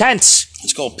pitching tents.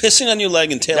 It's called pissing on your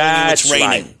leg and telling you it's raining.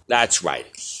 Right. That's right.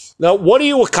 Now, what are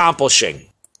you accomplishing?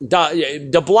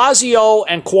 De Blasio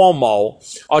and Cuomo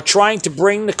are trying to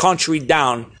bring the country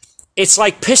down. It's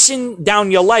like pissing down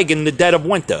your leg in the dead of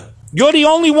winter. You're the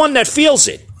only one that feels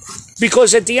it.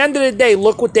 Because at the end of the day,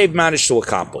 look what they've managed to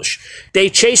accomplish. They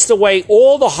chased away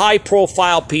all the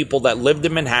high-profile people that lived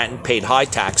in Manhattan, paid high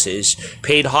taxes,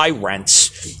 paid high rents,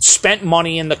 spent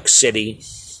money in the city,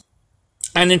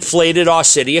 and inflated our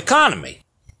city economy.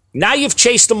 Now you've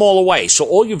chased them all away. So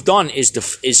all you've done is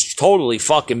totally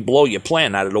fucking blow your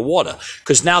plan out of the water.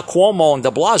 Because now Cuomo and de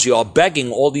Blasio are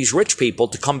begging all these rich people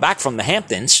to come back from the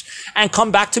Hamptons and come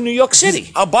back to New York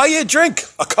City. I'll buy you a drink.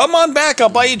 Come on back. I'll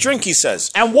buy you a drink, he says.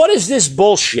 And what is this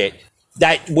bullshit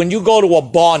that when you go to a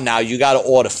bar now, you got to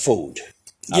order food?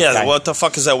 Yeah, Okay. What the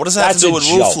fuck is that? What does that have to do with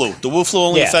Wu Flu? The Wu Flu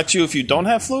only affects you if you don't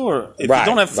have flu, or if you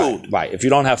don't have food? Right, if you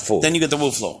don't have food. Then you get the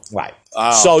Wu Flu. Right.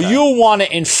 Oh, so you want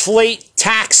to inflate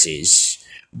taxes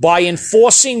by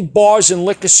enforcing bars and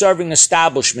liquor serving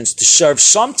establishments to serve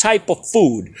some type of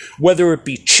food, whether it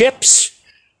be chips,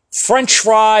 French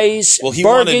fries,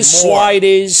 burgers,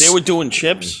 sliders. They were doing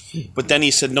chips, but then he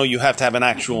said, no, you have to have an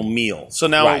actual meal. So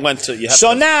now it went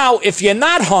to... now, if you're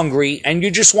not hungry and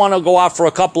you just want to go out for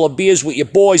a couple of beers with your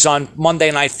boys on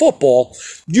Monday Night Football,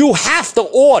 you have to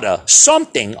order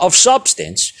something of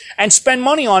substance and spend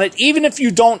money on it, even if you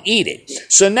don't eat it.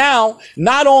 So now,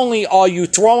 not only are you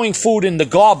throwing food in the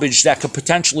garbage that could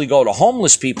potentially go to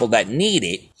homeless people that need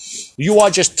it, You are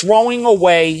just throwing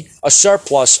away a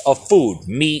surplus of food,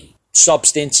 meat,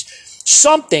 substance,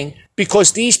 something,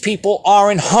 because these people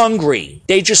aren't hungry.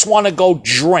 They just want to go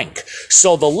drink.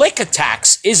 So the liquor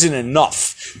tax isn't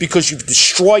enough because you've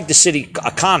destroyed the city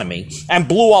economy and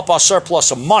blew up our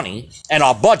surplus of money and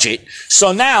our budget.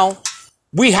 So now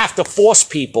we have to force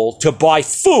people to buy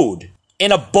food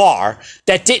in a bar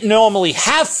that didn't normally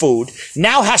have food,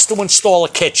 now has to install a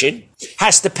kitchen,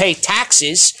 has to pay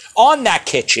taxes on that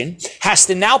kitchen, has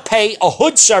to now pay a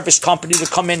hood service company to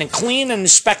come in and clean and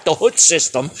inspect the hood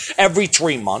system every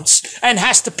 3 months, and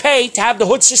has to pay to have the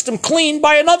hood system cleaned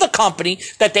by another company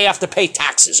that they have to pay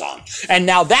taxes on. And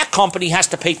now that company has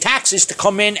to pay taxes to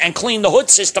come in and clean the hood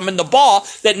system in the bar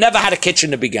that never had a kitchen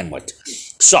to begin with.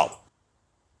 So,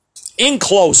 in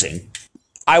closing,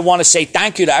 I want to say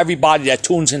thank you to everybody that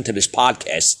tunes into this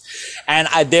podcast. And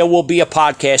there will be a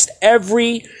podcast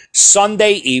every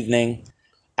Sunday evening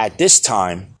at this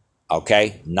time,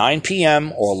 okay, 9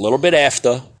 p.m. or a little bit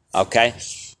after, okay?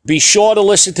 Be sure to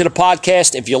listen to the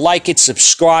podcast. If you like it,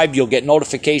 subscribe. You'll get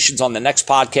notifications on the next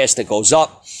podcast that goes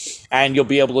up, and you'll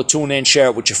be able to tune in, share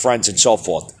it with your friends, and so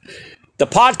forth. The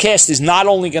podcast is not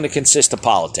only going to consist of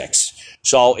politics.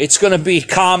 So it's going to be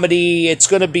comedy. It's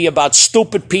going to be about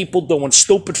stupid people doing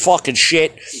stupid fucking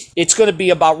shit. It's going to be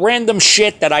about random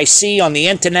shit that I see on the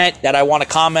internet that I want to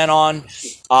comment on.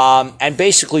 And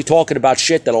basically talking about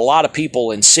shit that a lot of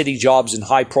people in city jobs and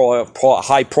high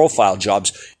profile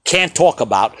jobs can't talk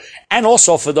about. And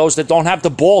also for those that don't have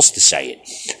the balls to say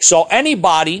it. So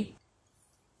anybody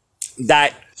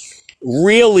that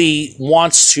really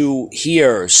wants to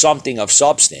hear something of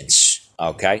substance,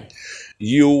 okay,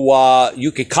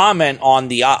 you could comment on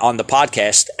the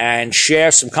podcast and share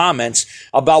some comments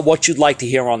about what you'd like to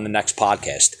hear on the next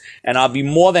podcast, and I'll be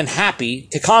more than happy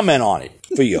to comment on it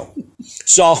for you.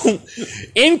 So,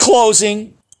 in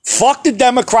closing, fuck the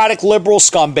Democratic liberal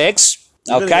scumbags.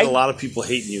 You're okay, gonna get a lot of people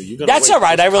hating you. That's all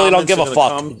right. I really don't give a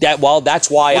fuck. That's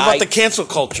why. What about the cancel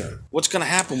culture? What's going to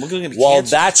happen? We're going to get canceled. Well,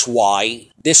 that's why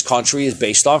this country is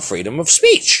based on freedom of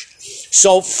speech.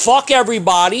 So fuck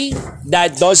everybody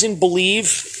that doesn't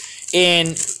believe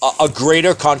in a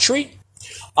greater country.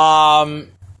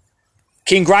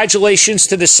 Congratulations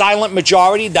to the silent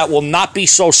majority that will not be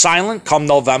so silent come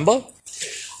November.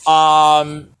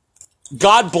 God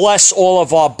bless all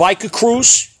of our biker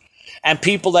crews and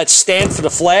people that stand for the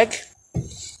flag.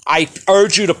 I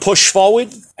urge you to push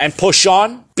forward and push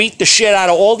on. Beat the shit out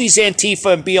of all these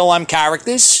Antifa and BLM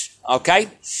characters. Okay?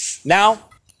 Now,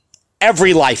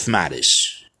 every life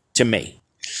matters to me.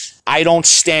 I don't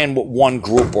stand with one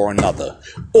group or another.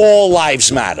 All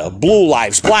lives matter. Blue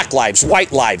lives, black lives,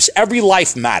 white lives. Every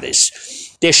life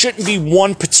matters. There shouldn't be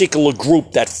one particular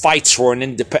group that fights for an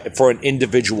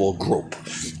individual group.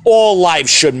 All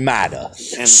lives should matter.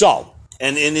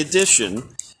 And in addition,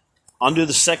 under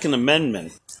the Second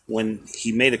Amendment, when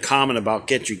he made a comment about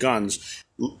get your guns,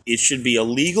 it should be a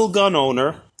legal gun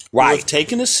owner. Right. You've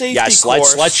taken a safety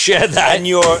course. Let's share that. And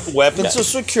your weapons are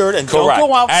secured. And correct. Don't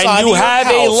go outside and you of your have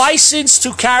house. a license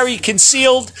to carry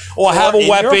concealed or have a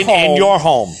weapon in your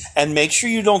home. And make sure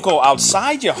you don't go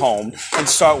outside your home and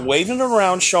start waving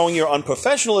around, showing your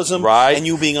unprofessionalism and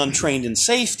you being untrained in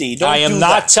safety. Don't I am do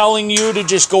not that. telling you to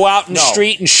just go out in the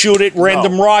street and shoot at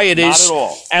random rioters not at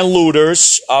all. and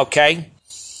looters, okay?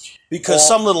 Because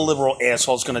some little liberal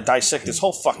asshole is going to dissect this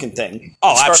whole fucking thing.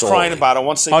 Oh, and start absolutely. crying about it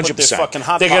once they 100%. put their fucking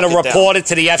hot They're going to report down. it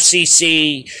to the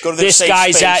FCC. Go to the this safe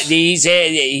guy's space.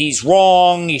 he's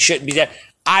wrong. He shouldn't be there.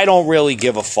 I don't really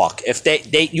give a fuck. If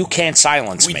you can't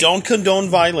silence me. We don't condone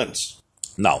violence.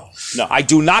 No. I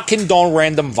do not condone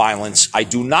random violence. I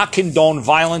do not condone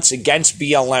violence against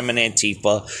BLM and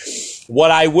Antifa.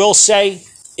 What I will say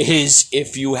is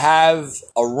if you have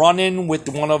a run-in with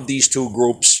one of these two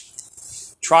groups,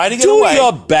 try to get away. Do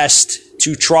your best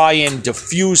to try and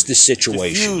diffuse the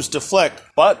situation. Diffuse, deflect,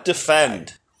 but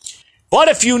defend. But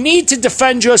if you need to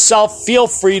defend yourself, feel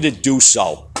free to do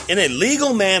so. In a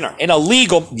legal manner. In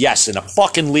a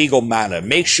fucking legal manner.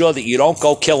 Make sure that you don't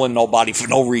go killing nobody for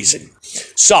no reason.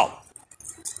 So,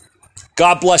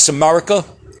 God bless America.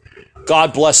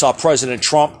 God bless our President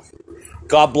Trump.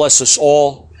 God bless us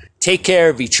all. Take care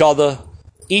of each other.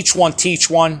 Each one teach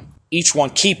one. Each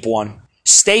one keep one.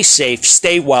 Stay safe,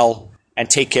 stay well, and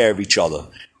take care of each other.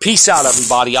 Peace out,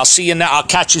 everybody. I'll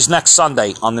catch you next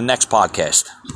Sunday on the next podcast.